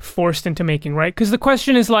of forced into making, right? Because the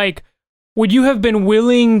question is like, would you have been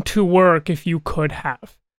willing to work if you could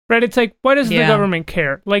have? Right? It's like, why does the government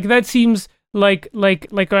care? Like that seems like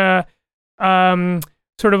a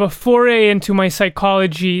sort of a foray into my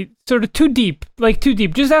psychology, sort of too deep.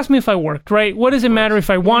 Just ask me if I worked, right? What does it matter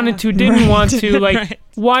if I wanted to, didn't want to? Like, Right.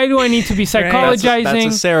 why do I need to be psychologizing? That's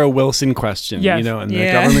a Sarah Wilson question, Yes. you know, and the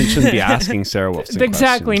Yeah. government shouldn't be asking Sarah Wilson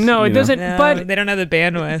Exactly. questions, No, it you know? doesn't. No, But they don't have the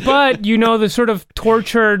bandwidth. but the sort of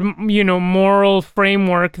tortured, moral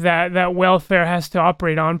framework that welfare has to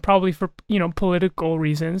operate on, probably for political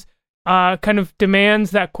reasons, kind of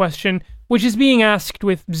demands that question, which is being asked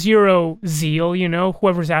with zero zeal.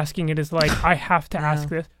 Whoever's asking it is like, I have to ask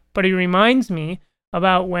this. But it reminds me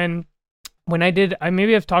about when I did.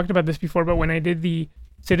 Maybe I've talked about this before, but when I did the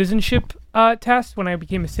citizenship test, when I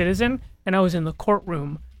became a citizen, and I was in the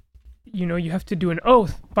courtroom. You have to do an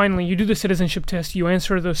oath. Finally, you do the citizenship test. You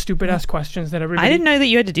answer those stupid ass questions that everybody. I didn't know that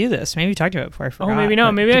you had to do this. Maybe you talked about it before. I forgot, Oh, maybe not.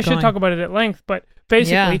 but Maybe I keep should going. talk about it at length. But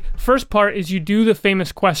basically, first part is you do the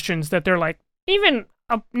famous questions that they're like, even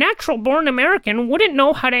a natural-born American wouldn't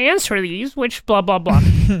know how to answer these, which blah, blah, blah.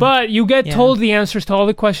 But you get told the answers to all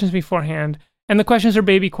the questions beforehand. And the questions are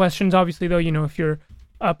baby questions, obviously, though, if you're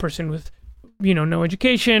a person with, no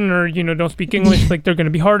education or, don't speak English, like they're going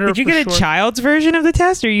to be harder. Did you for get a sure. child's version of the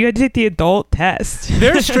test, or you had to take the adult test?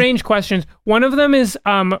 They're strange questions. One of them is,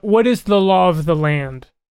 what is the law of the land?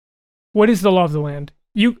 What is the law of the land?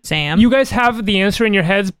 Sam? You guys have the answer in your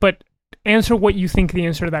heads, but answer what you think the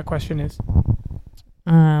answer to that question is.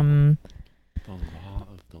 The law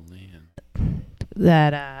of the land.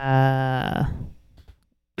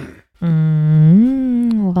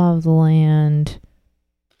 Law of the land.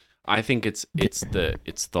 I think it's the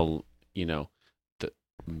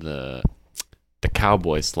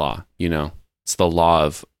cowboy's law, It's the law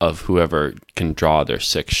of whoever can draw their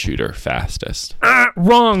 6-shooter fastest.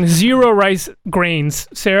 Wrong. 0 rice grains.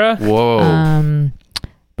 Sarah? Whoa.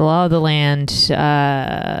 The law of the land.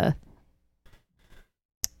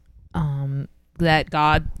 That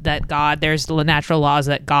God, there's the natural laws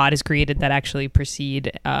that God has created that actually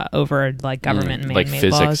precede over like government and like man-made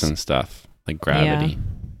physics laws. and stuff, like gravity.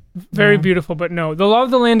 Very Yeah. beautiful, but no. The law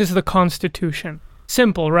of the land is the Constitution.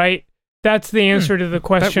 Simple, right? That's the answer to the But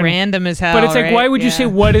question. random as hell. But it's like, right? why would you Yeah. say,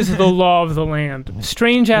 what is the law of the land?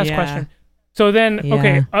 Strange ass Yeah. question. So then,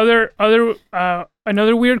 okay,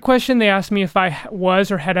 another weird question. They asked me if I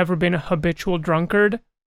was or had ever been a habitual drunkard.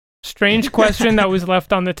 Strange question that was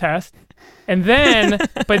left on the test. And then,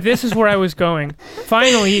 but this is where I was going.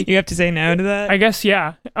 Finally, You have to say no to that. I guess,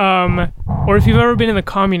 yeah. Or if you've ever been in the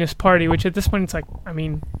Communist Party, which at this point it's like, I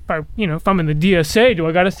mean, if I'm in the DSA, do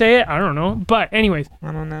I gotta say it? I don't know. But anyways,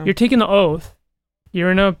 I don't know. you're taking the oath.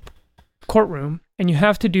 You're in a courtroom, and you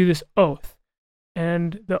have to do this oath.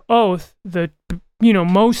 And the oath,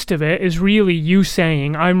 most of it is really you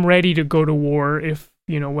saying, I'm ready to go to war if,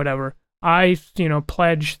 whatever. I,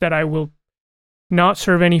 pledge that I will not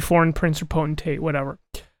serve any foreign prince or potentate, whatever.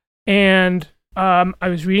 And I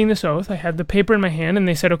was reading this oath. I had the paper in my hand, and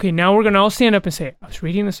they said, okay, now we're going to all stand up and say it. I was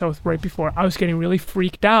reading this oath right before. I was getting really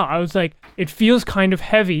freaked out. I was like, it feels kind of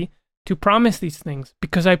heavy to promise these things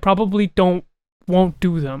because I probably won't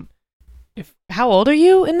do them. How old are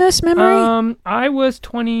you in this memory? I was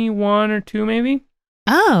 21 or 2 maybe.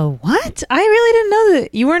 Oh, what? I really didn't know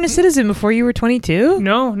that you weren't a citizen before you were 22.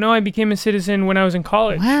 No, I became a citizen when I was in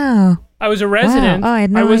college. Wow. I was a resident. Wow. Oh, I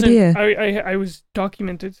had no idea. I was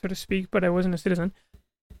documented, so to speak, but I wasn't a citizen.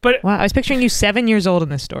 But Wow, I was picturing you 7 years old in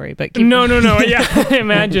this story, but no. Yeah,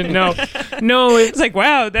 imagine. No. It's like,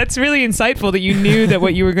 wow, that's really insightful that you knew that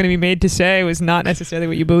what you were going to be made to say was not necessarily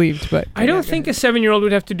what you believed. But I don't think a 7-year-old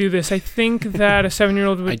would have to do this. I think that a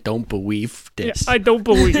 7-year-old would. I don't believe this. I don't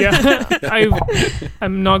believe. Yeah,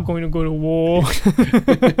 I'm not going to go to war.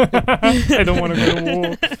 I don't want to go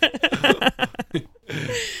to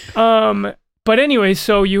war. But anyway,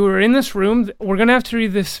 so you were in this room. We're gonna have to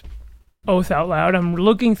read this oath out loud. I'm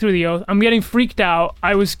looking through the oath. I'm getting freaked out.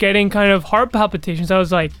 I was getting kind of heart palpitations. I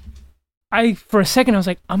was like, for a second, I was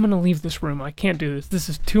like, I'm going to leave this room. I can't do this. This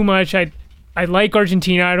is too much. I like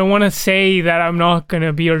Argentina. I don't want to say that I'm not going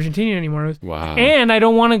to be Argentinian anymore. Wow. And I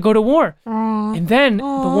don't want to go to war. Aww. And then the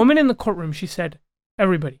woman in the courtroom, she said,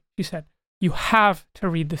 she said, you have to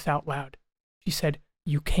read this out loud. She said,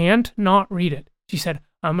 you can't not read it. She said,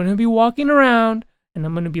 I'm going to be walking around and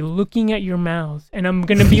I'm going to be looking at your mouths and I'm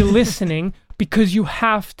going to be listening because you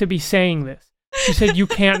have to be saying this. She said, you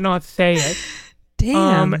can't not say it.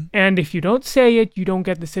 Damn. And if you don't say it, you don't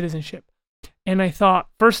get the citizenship. And I thought,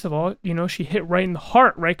 first of all, she hit right in the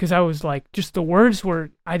heart, right? Because I was like, just the words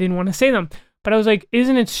I didn't want to say them. But I was like,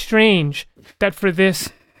 isn't it strange that for this,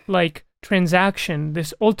 transaction,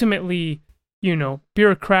 this ultimately,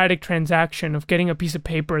 bureaucratic transaction of getting a piece of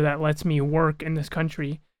paper that lets me work in this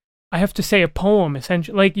country, I have to say a poem,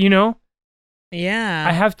 essentially. Yeah.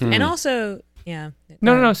 I have to. And also, Yeah.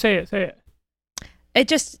 No. Say it. It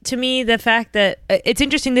just, to me, the fact that it's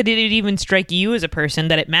interesting that it didn't even strike you as a person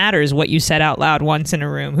that it matters what you said out loud once in a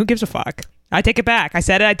room. Who gives a fuck? I take it back. I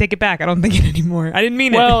said it. I take it back. I don't think it anymore. I didn't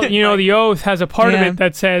mean it. Well, the oath has a part of it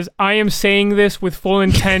that says, "I am saying this with full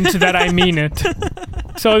intent that I mean it."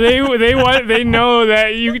 So they know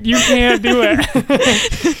that you can't do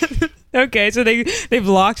it. Okay, so they've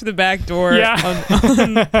locked the back door. Yeah.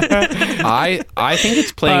 I think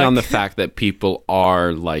it's playing on the fact that people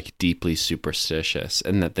are like deeply superstitious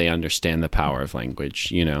and that they understand the power of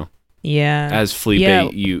language. Yeah. As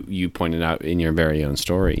Felipe, you pointed out in your very own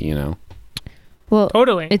story. Well,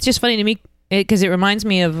 totally. It's just funny to me because it reminds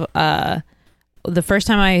me of the first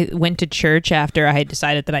time I went to church after I had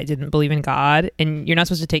decided that I didn't believe in God, and you're not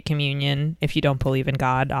supposed to take communion if you don't believe in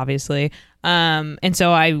God, obviously. And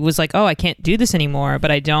so I was like, oh, I can't do this anymore, but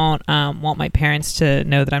I don't want my parents to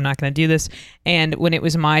know that I'm not going to do this. And when it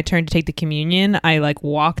was my turn to take the communion, I like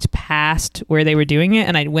walked past where they were doing it,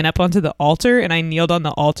 and I went up onto the altar and I kneeled on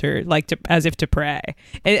the altar as if to pray,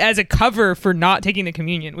 as a cover for not taking the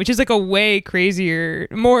communion, which is like a way crazier,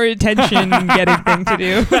 more attention getting thing to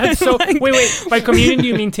do. That's so wait. By communion, do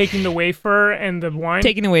you mean taking the wafer and the wine?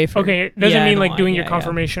 Taking the wafer. Okay, it doesn't mean like wine, doing your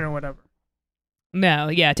confirmation or whatever. No,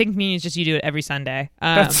 taking communion is just you do it every Sunday.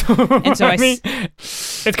 And so it's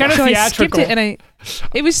kind of theatrical. I skipped it, and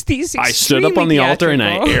it was these. I stood up on the altar and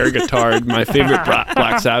I air guitared my favorite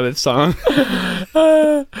Black Sabbath song.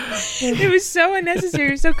 It was so unnecessary.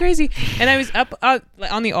 It was so crazy. And I was up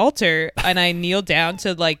on the altar and I kneeled down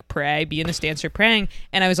to like pray, be in the stance for praying.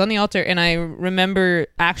 And I was on the altar and I remember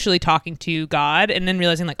actually talking to God and then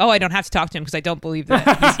realizing like, oh, I don't have to talk to him because I don't believe that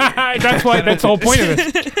he's here. That's the whole point of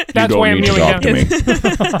this. That's why I'm kneeling down. The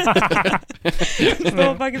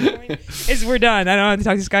whole fucking point is we're done. I don't have to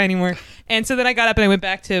talk to this guy anymore. And so then I got up and I went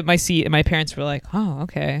back to my seat and my parents were like, oh,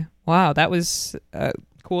 okay. Wow, that was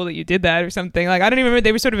cool that you did that or something. Like, I don't even remember.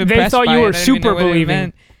 They were sort of impressed. They thought by you were it. super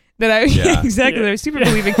believing. That I exactly. They were super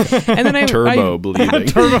believing. And then turbo believing. And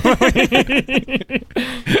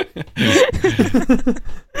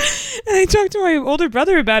I talked to my older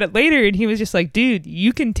brother about it later, and he was just like, "Dude,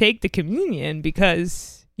 you can take the communion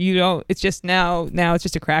because you don't. It's just now it's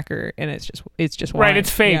just a cracker, and it's just wine. Right.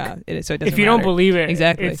 It's fake. Yeah, it is. So it doesn't if you matter. don't believe it,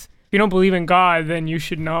 exactly. If you don't believe in God, then you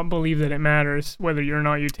should not believe that it matters whether or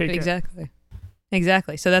not you take it.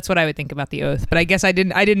 Exactly. So that's what I would think about the oath. But I guess I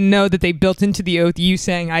didn't know that they built into the oath you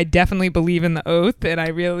saying I definitely believe in the oath and I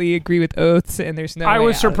really agree with oaths and there's no I way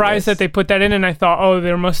was out surprised of that they put that in and I thought, oh,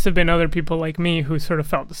 there must have been other people like me who sort of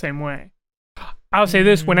felt the same way. I'll say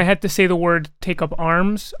this, when I had to say the word take up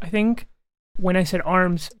arms, I think, when I said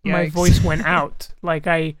arms, my voice went out. Like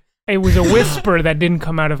it was a whisper that didn't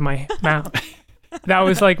come out of my mouth. That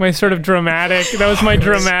was like my sort of dramatic,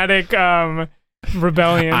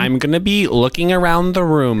 rebellion. I'm gonna be looking around the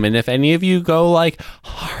room, and if any of you go like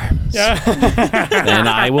arms, then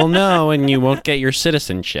I will know, and you won't get your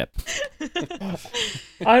citizenship.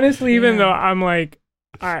 Honestly, even though I'm like,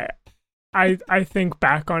 I think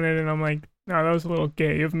back on it, and I'm like, no, that was a little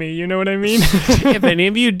gay of me. You know what I mean? If any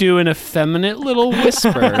of you do an effeminate little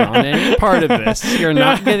whisper on any part of this, you're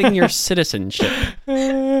not getting your citizenship.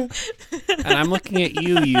 And I'm looking at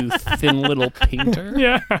you, you thin little painter.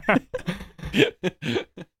 Yeah.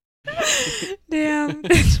 Damn,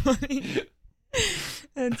 that's funny.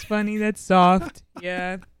 That's funny. That's soft.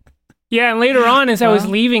 Yeah. Yeah, and later on, as I was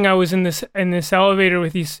leaving, I was in this elevator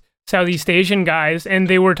with these Southeast Asian guys, and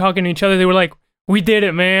they were talking to each other. They were like, "We did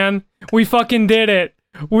it, man! We fucking did it!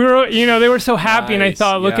 We were, they were so happy." Nice, and I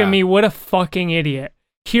thought, "Look at me, what a fucking idiot!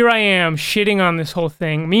 Here I am shitting on this whole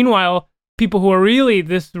thing." Meanwhile, people who are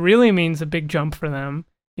this really means a big jump for them.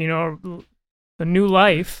 The new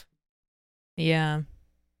life. Yeah.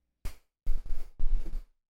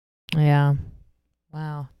 Yeah.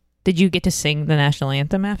 Wow. Did you get to sing the national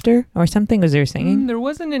anthem after or something? Was there singing? There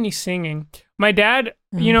wasn't any singing. My dad,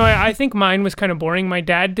 I think mine was kind of boring. My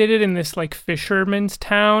dad did it in this like fisherman's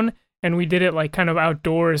town, and we did it like kind of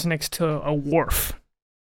outdoors next to a wharf.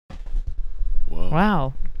 Whoa.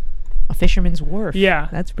 Wow. A fisherman's wharf. Yeah.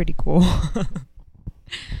 That's pretty cool.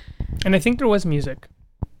 And I think there was music.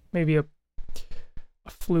 Maybe a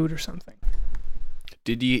flute or something.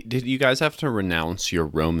 Did you guys have to renounce your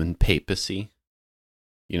Roman papacy?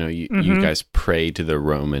 You guys pray to the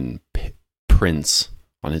Roman prince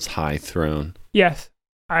on his high throne. Yes,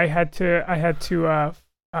 I had to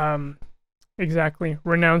exactly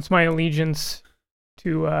renounce my allegiance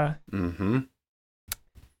to the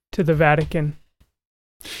Vatican.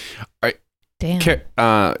 Damn.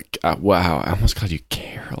 Wow, I almost called you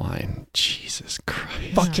Caroline. Jesus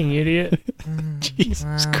Christ. Fucking idiot.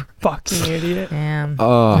 Jesus Wow. Christ. Fucking idiot. Damn.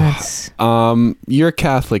 Oh, That's, you're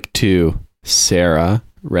Catholic too, Sarah,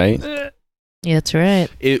 right? yeah, that's right.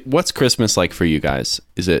 What's Christmas like for you guys?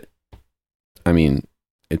 Is it? I mean,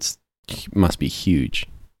 it must be huge.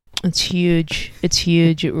 It's huge. It's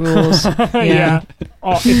huge. It rules. Yeah.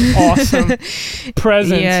 Oh, it's awesome.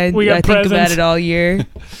 Presents. Yeah, We got I presents. think about it all year.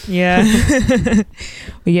 Yeah.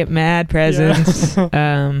 We get mad presents.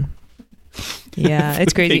 Yeah,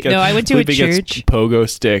 it's crazy. Felipe No, I went to a Felipe gets church. Pogo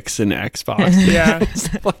sticks and Xbox. Yeah.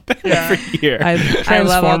 Stuff like that Yeah. every year. I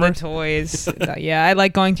love all the Transformers. toys. Yeah, I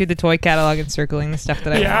like going through the toy catalog and circling the stuff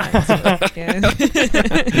that I Yeah. want.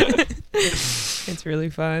 Yeah. It's really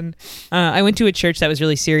fun. I went to a church that was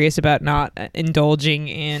really serious about not indulging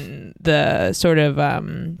in the sort of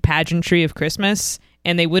pageantry of Christmas.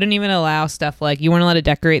 And they wouldn't even allow stuff like, you weren't allowed to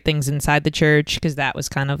decorate things inside the church because that was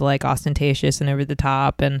kind of like ostentatious and over the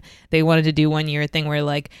top. And they wanted to do one year a thing where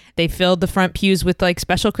like they filled the front pews with like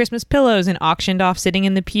special Christmas pillows and auctioned off sitting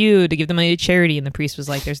in the pew to give the money to charity. And the priest was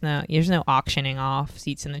like, there's no auctioning off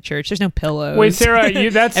seats in the church. There's no pillows. Wait, Sarah,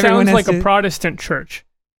 that Everyone sounds has like a to- Protestant church.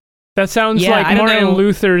 That sounds Yeah, like I don't Martin know.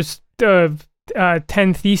 Luther's 10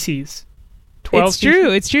 Theses. 12 It's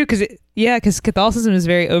true. It's true because Catholicism is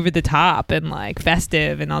very over the top and like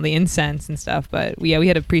festive and all the incense and stuff. But we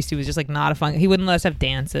had a priest who was just like not a fun. He wouldn't let us have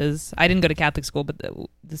dances. I didn't go to Catholic school, but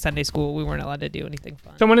the Sunday school we weren't allowed to do anything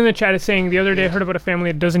fun. Someone in the chat is saying the other day I heard about a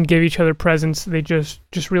family that doesn't give each other presents. They just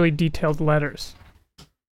really detailed letters.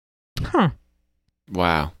 Huh?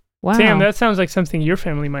 Wow. Wow. Sam, that sounds like something your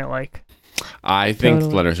family might like. I think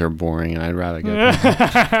Totally. letters are boring, and I'd rather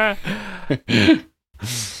get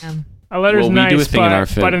A letter's Well, we do a nice, thing in our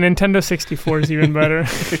but a Nintendo 64 is even better.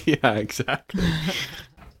 Yeah, exactly.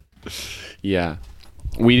 Yeah.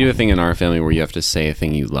 We do a thing in our family where you have to say a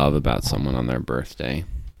thing you love about someone on their birthday.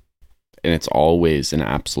 And it's always an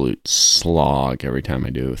absolute slog every time I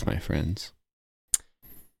do it with my friends.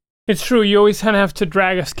 It's true. You always kind of have to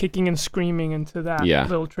drag us kicking and screaming into that Yeah.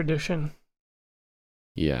 little tradition.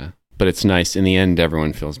 Yeah. But it's nice. In the end,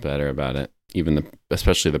 everyone feels better about it.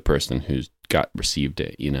 Especially the person who's received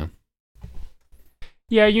it, you know?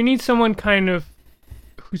 Yeah, you need someone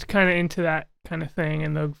who's kind of into that kind of thing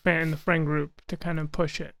in the friend group to kind of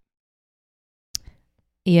push it.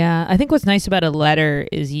 Yeah, I think what's nice about a letter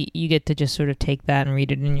is you get to just sort of take that and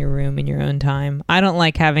read it in your room in your own time. I don't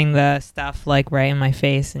like having the stuff like right in my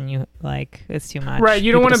face and you like it's too much. Right,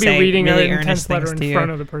 you don't want to be People say reading really an earnest intense letter things in to front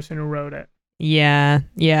you. of the person who wrote it. Yeah,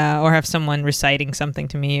 or have someone reciting something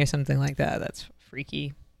to me or something like that. That's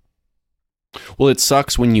freaky. Well, it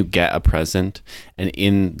sucks when you get a present and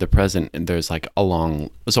in the present there's like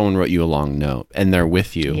someone wrote you a long note and they're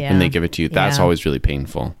with you Yeah. and they give it to you. That's Yeah. always really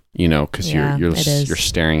painful, you know, because Yeah, you're it is.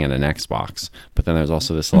 staring at an Xbox, but then there's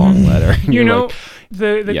also this long letter. and You you're know,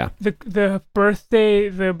 like, the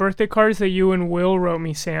birthday cards that you and Will wrote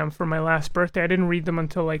me, Sam, for my last birthday, I didn't read them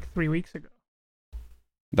until like 3 weeks ago.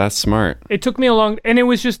 that's smart. It took me and it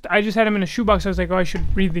was I just had them in a shoebox. I was like, oh, I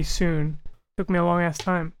should read these soon. Took me a long ass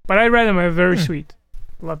time, but I read them. They're very sweet.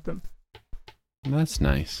 Loved them. That's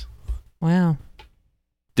nice. Wow.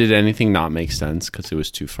 Did anything not make sense because it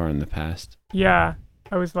was too far in the past? Yeah,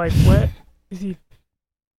 I was like, what is he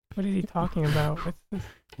talking about? What's this?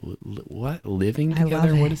 What? Living I love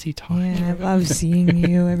together? What it. is he talking Yeah, I about? love seeing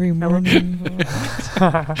you every morning.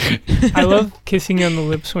 I love kissing you on the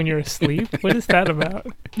lips when you're asleep. What is that about?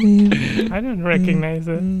 I didn't recognize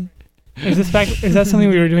it. Is that something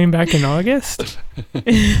we were doing back in August?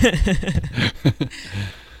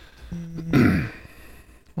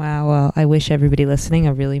 Wow. Well, I wish everybody listening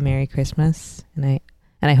a really Merry Christmas, and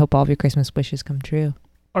I hope all of your Christmas wishes come true.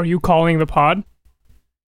 Are you calling the pod?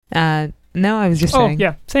 No, I was just Oh, saying.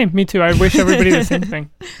 yeah, same. Me too. I wish everybody the same thing.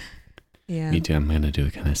 Yeah. Me too. I'm going to do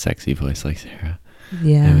a kind of sexy voice like Sarah. I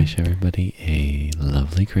Yeah. wish everybody a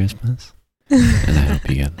lovely Christmas. And I hope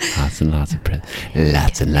you get lots and lots of presents.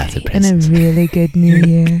 Lots and lots of And a presents. really good New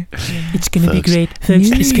Year. It's going to be Folks. great. Folks,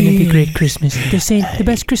 it's going to be great Christmas. They're saying the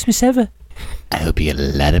best Christmas ever. I hope you get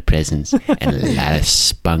a lot of presents and a lot of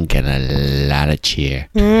spunk and a lot of cheer.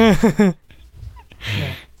 A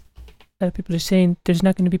lot of people are saying there's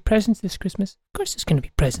not going to be presents this Christmas. Of course there's going to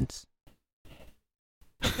be presents.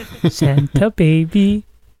 Santa baby,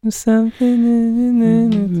 something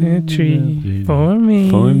in the tree for me.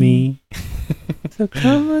 For me. So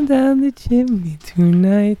come on down the chimney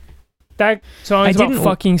tonight. That song I is about didn't-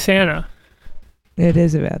 fucking Santa. It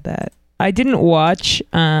is about that. I didn't watch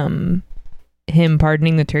him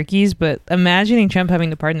pardoning the turkeys, but imagining Trump having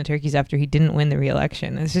to pardon the turkeys after he didn't win the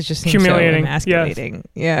re-election, this is just seems Humiliating, so emasculating.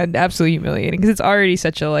 Yeah, absolutely humiliating, because it's already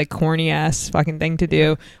such a like corny ass fucking thing to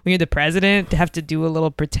do when you're the president, to have to do a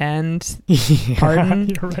little pretend pardon.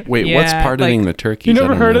 You're right. Wait, Yeah, what's pardoning like- the turkeys? You I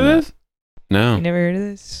never don't heard of know that. this? No. You never heard of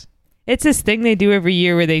this? It's this thing they do every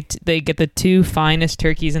year where they get the 2 finest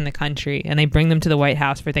turkeys in the country and they bring them to the White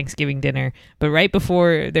House for Thanksgiving dinner. But right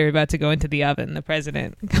before they're about to go into the oven, the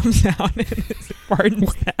president comes out and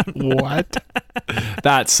pardons them. What?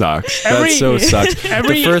 That sucks. Every- That so sucks.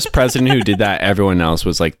 every- The first president who did that, everyone else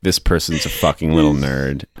was like, this person's a fucking little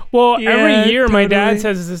nerd. Well, Yeah, every year my dad totally.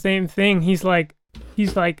 says the same thing. He's like,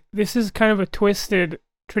 this is kind of a twisted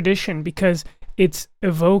tradition because it's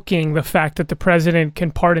evoking the fact that the president can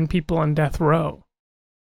pardon people on death row.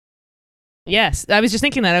 Yes, I was just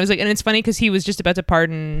thinking that. I was like, and it's funny because he was just about to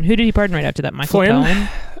pardon. Who did he pardon right after that? Michael Flynn? Cohen?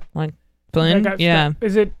 Like Flynn? That got Yeah. stuck.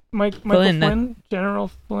 Is it Michael Flynn, Flynn? General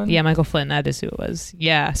Flynn? Yeah, Michael Flynn. That is who it was.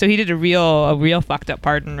 Yeah. So he did a real fucked up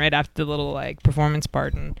pardon right after the little like performance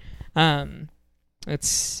pardon.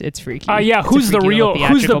 It's freaky. Yeah. It's a Who's the freaky real? little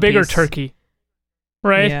Who's the theatrical bigger piece. turkey?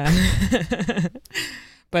 Right. Yeah.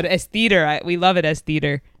 But as theater, we love it as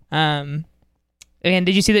theater. And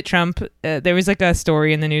did you see that Trump? There was like a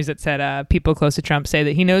story in the news that said people close to Trump say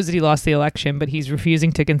that he knows that he lost the election, but he's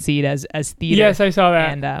refusing to concede as theater. Yes, I saw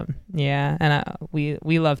that. And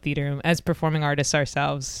we love theater as performing artists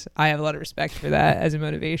ourselves. I have a lot of respect for that as a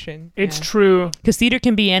motivation. It's true. because theater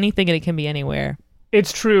can be anything and it can be anywhere.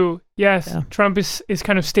 It's true. Yes, Yeah. Trump is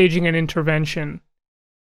kind of staging an intervention.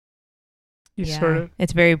 He's sort of.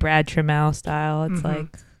 It's very Brad Trammell style. It's Mhm. like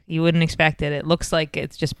you wouldn't expect it. It looks like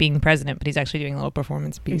it's just being president, but he's actually doing a little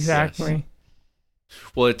performance piece. Exactly.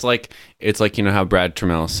 Well, it's like you know how Brad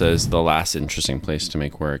Trammell says the last interesting place to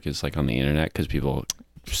make work is like on the internet because people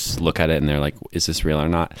just look at it and they're like, is this real or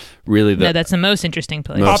not? Really, No, that's the most interesting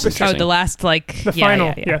place. Most Oh, interesting. the last like The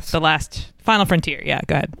final, yes. the last final frontier. Yeah,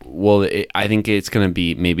 go ahead. Well, I think it's going to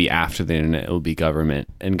be maybe after the internet, it'll be government,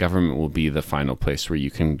 and government will be the final place where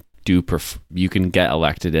you can you can get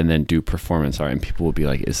elected and then do performance art, and people will be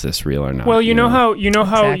like, "Is this real or not?" Well, you know how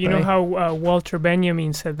Exactly. Walter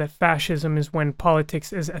Benjamin said that fascism is when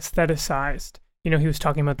politics is aestheticized. You know, he was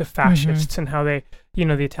talking about the fascists and how they, the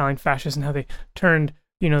Italian fascists and how they turned,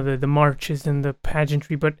 the marches and the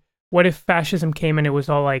pageantry. But what if fascism came and it was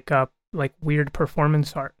all like weird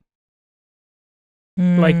performance art,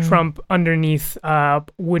 like Trump underneath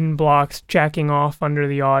wooden blocks jacking off under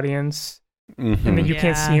the audience. Mm-hmm. And then you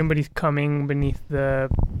can't see Yeah. him, but he's coming beneath the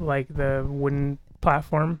wooden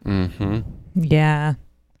platform. Mm-hmm. Yeah.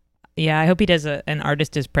 Yeah, I hope he does an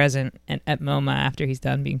artist is present at MoMA after he's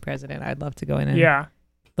done being president. I'd love to go in and Yeah,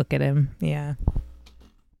 look at him. Yeah.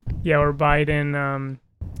 or Biden.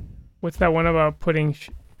 What's that one about putting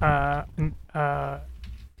a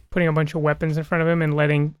bunch of weapons in front of him and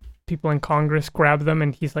letting people in Congress grab them,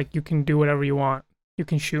 and he's like, "You can do whatever you want. You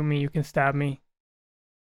can shoot me. You can stab me."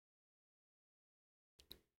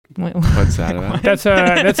 Wait, What's that about? That's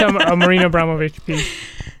a Marina Abramovich piece.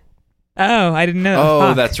 Oh, I didn't know. Oh,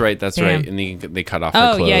 Fuck. that's right. That's right. Damn. And they cut off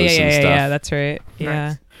her Oh, clothes yeah, and stuff. yeah. That's right. Yeah.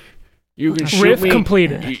 Nice. You can shoot Riff me.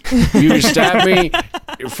 completed. You can stab me,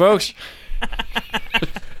 folks.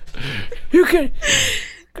 You can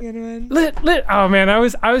Good one. lit. Oh man, I'd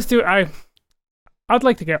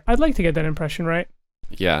like to get that impression right.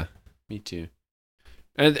 Yeah, me too.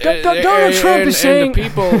 And, Donald Trump is saying- the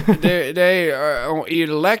people they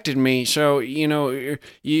elected me, so you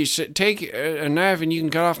take a knife and you can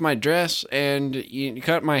cut off my dress and you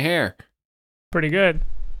cut my hair. Pretty good,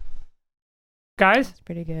 guys. That's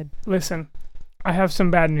pretty good. Listen, I have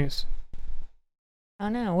some bad news. Oh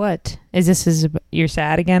no, what? You're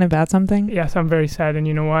sad again about something? Yes, I'm very sad, and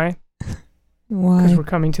you know why? Because Why? we're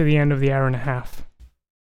coming to the end of the hour and a half.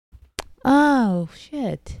 Oh,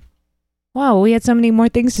 shit. Wow, we had so many more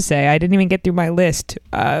things to say. I didn't even get through my list.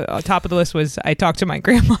 On top of the list was I talked to my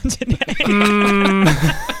grandma today.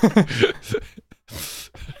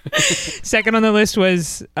 Second on the list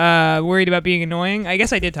was worried about being annoying. I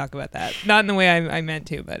guess I did talk about that. Not in the way I meant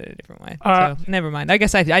to, but in a different way. So never mind. I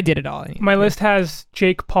guess I did it all. My list has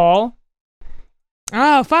Jake Paul.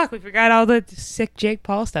 Oh, fuck. We forgot all the sick Jake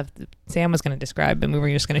Paul stuff that Sam was going to describe, and we were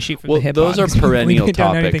just going to shoot from Well, the hip. those are perennial we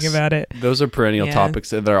don't know topics. anything about it. Those are perennial Yeah. topics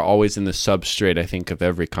that are always in the substrate, I think, of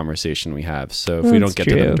every conversation we have. So if we That's don't get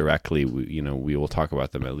to them true. directly, we will talk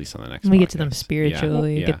about them at least on the next. We get to them podcast.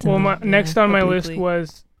 spiritually. Yeah. Get to Well, them, next on my list obliquely.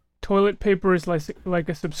 was toilet paper is like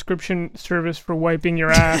a subscription service for wiping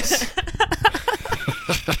your ass.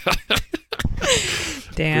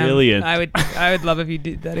 Damn. Brilliant. I would love if you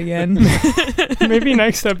did that again. Maybe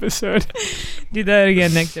next episode. Do that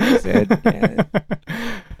again next episode.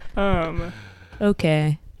 Yeah.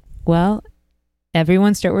 Okay. Well,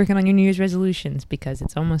 everyone start working on your New Year's resolutions because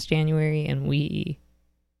it's almost January and we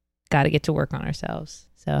got to get to work on ourselves.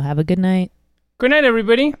 So have a good night. Good night,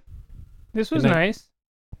 everybody. This was Good night. nice.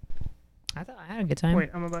 I thought I had a good time. Wait,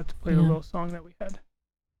 I'm about to play the Yeah. little song that we had.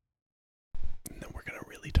 And then we're gonna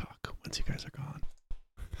really talk once you guys are gone.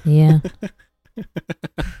 Yeah.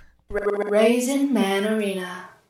 Raisin Man Arena.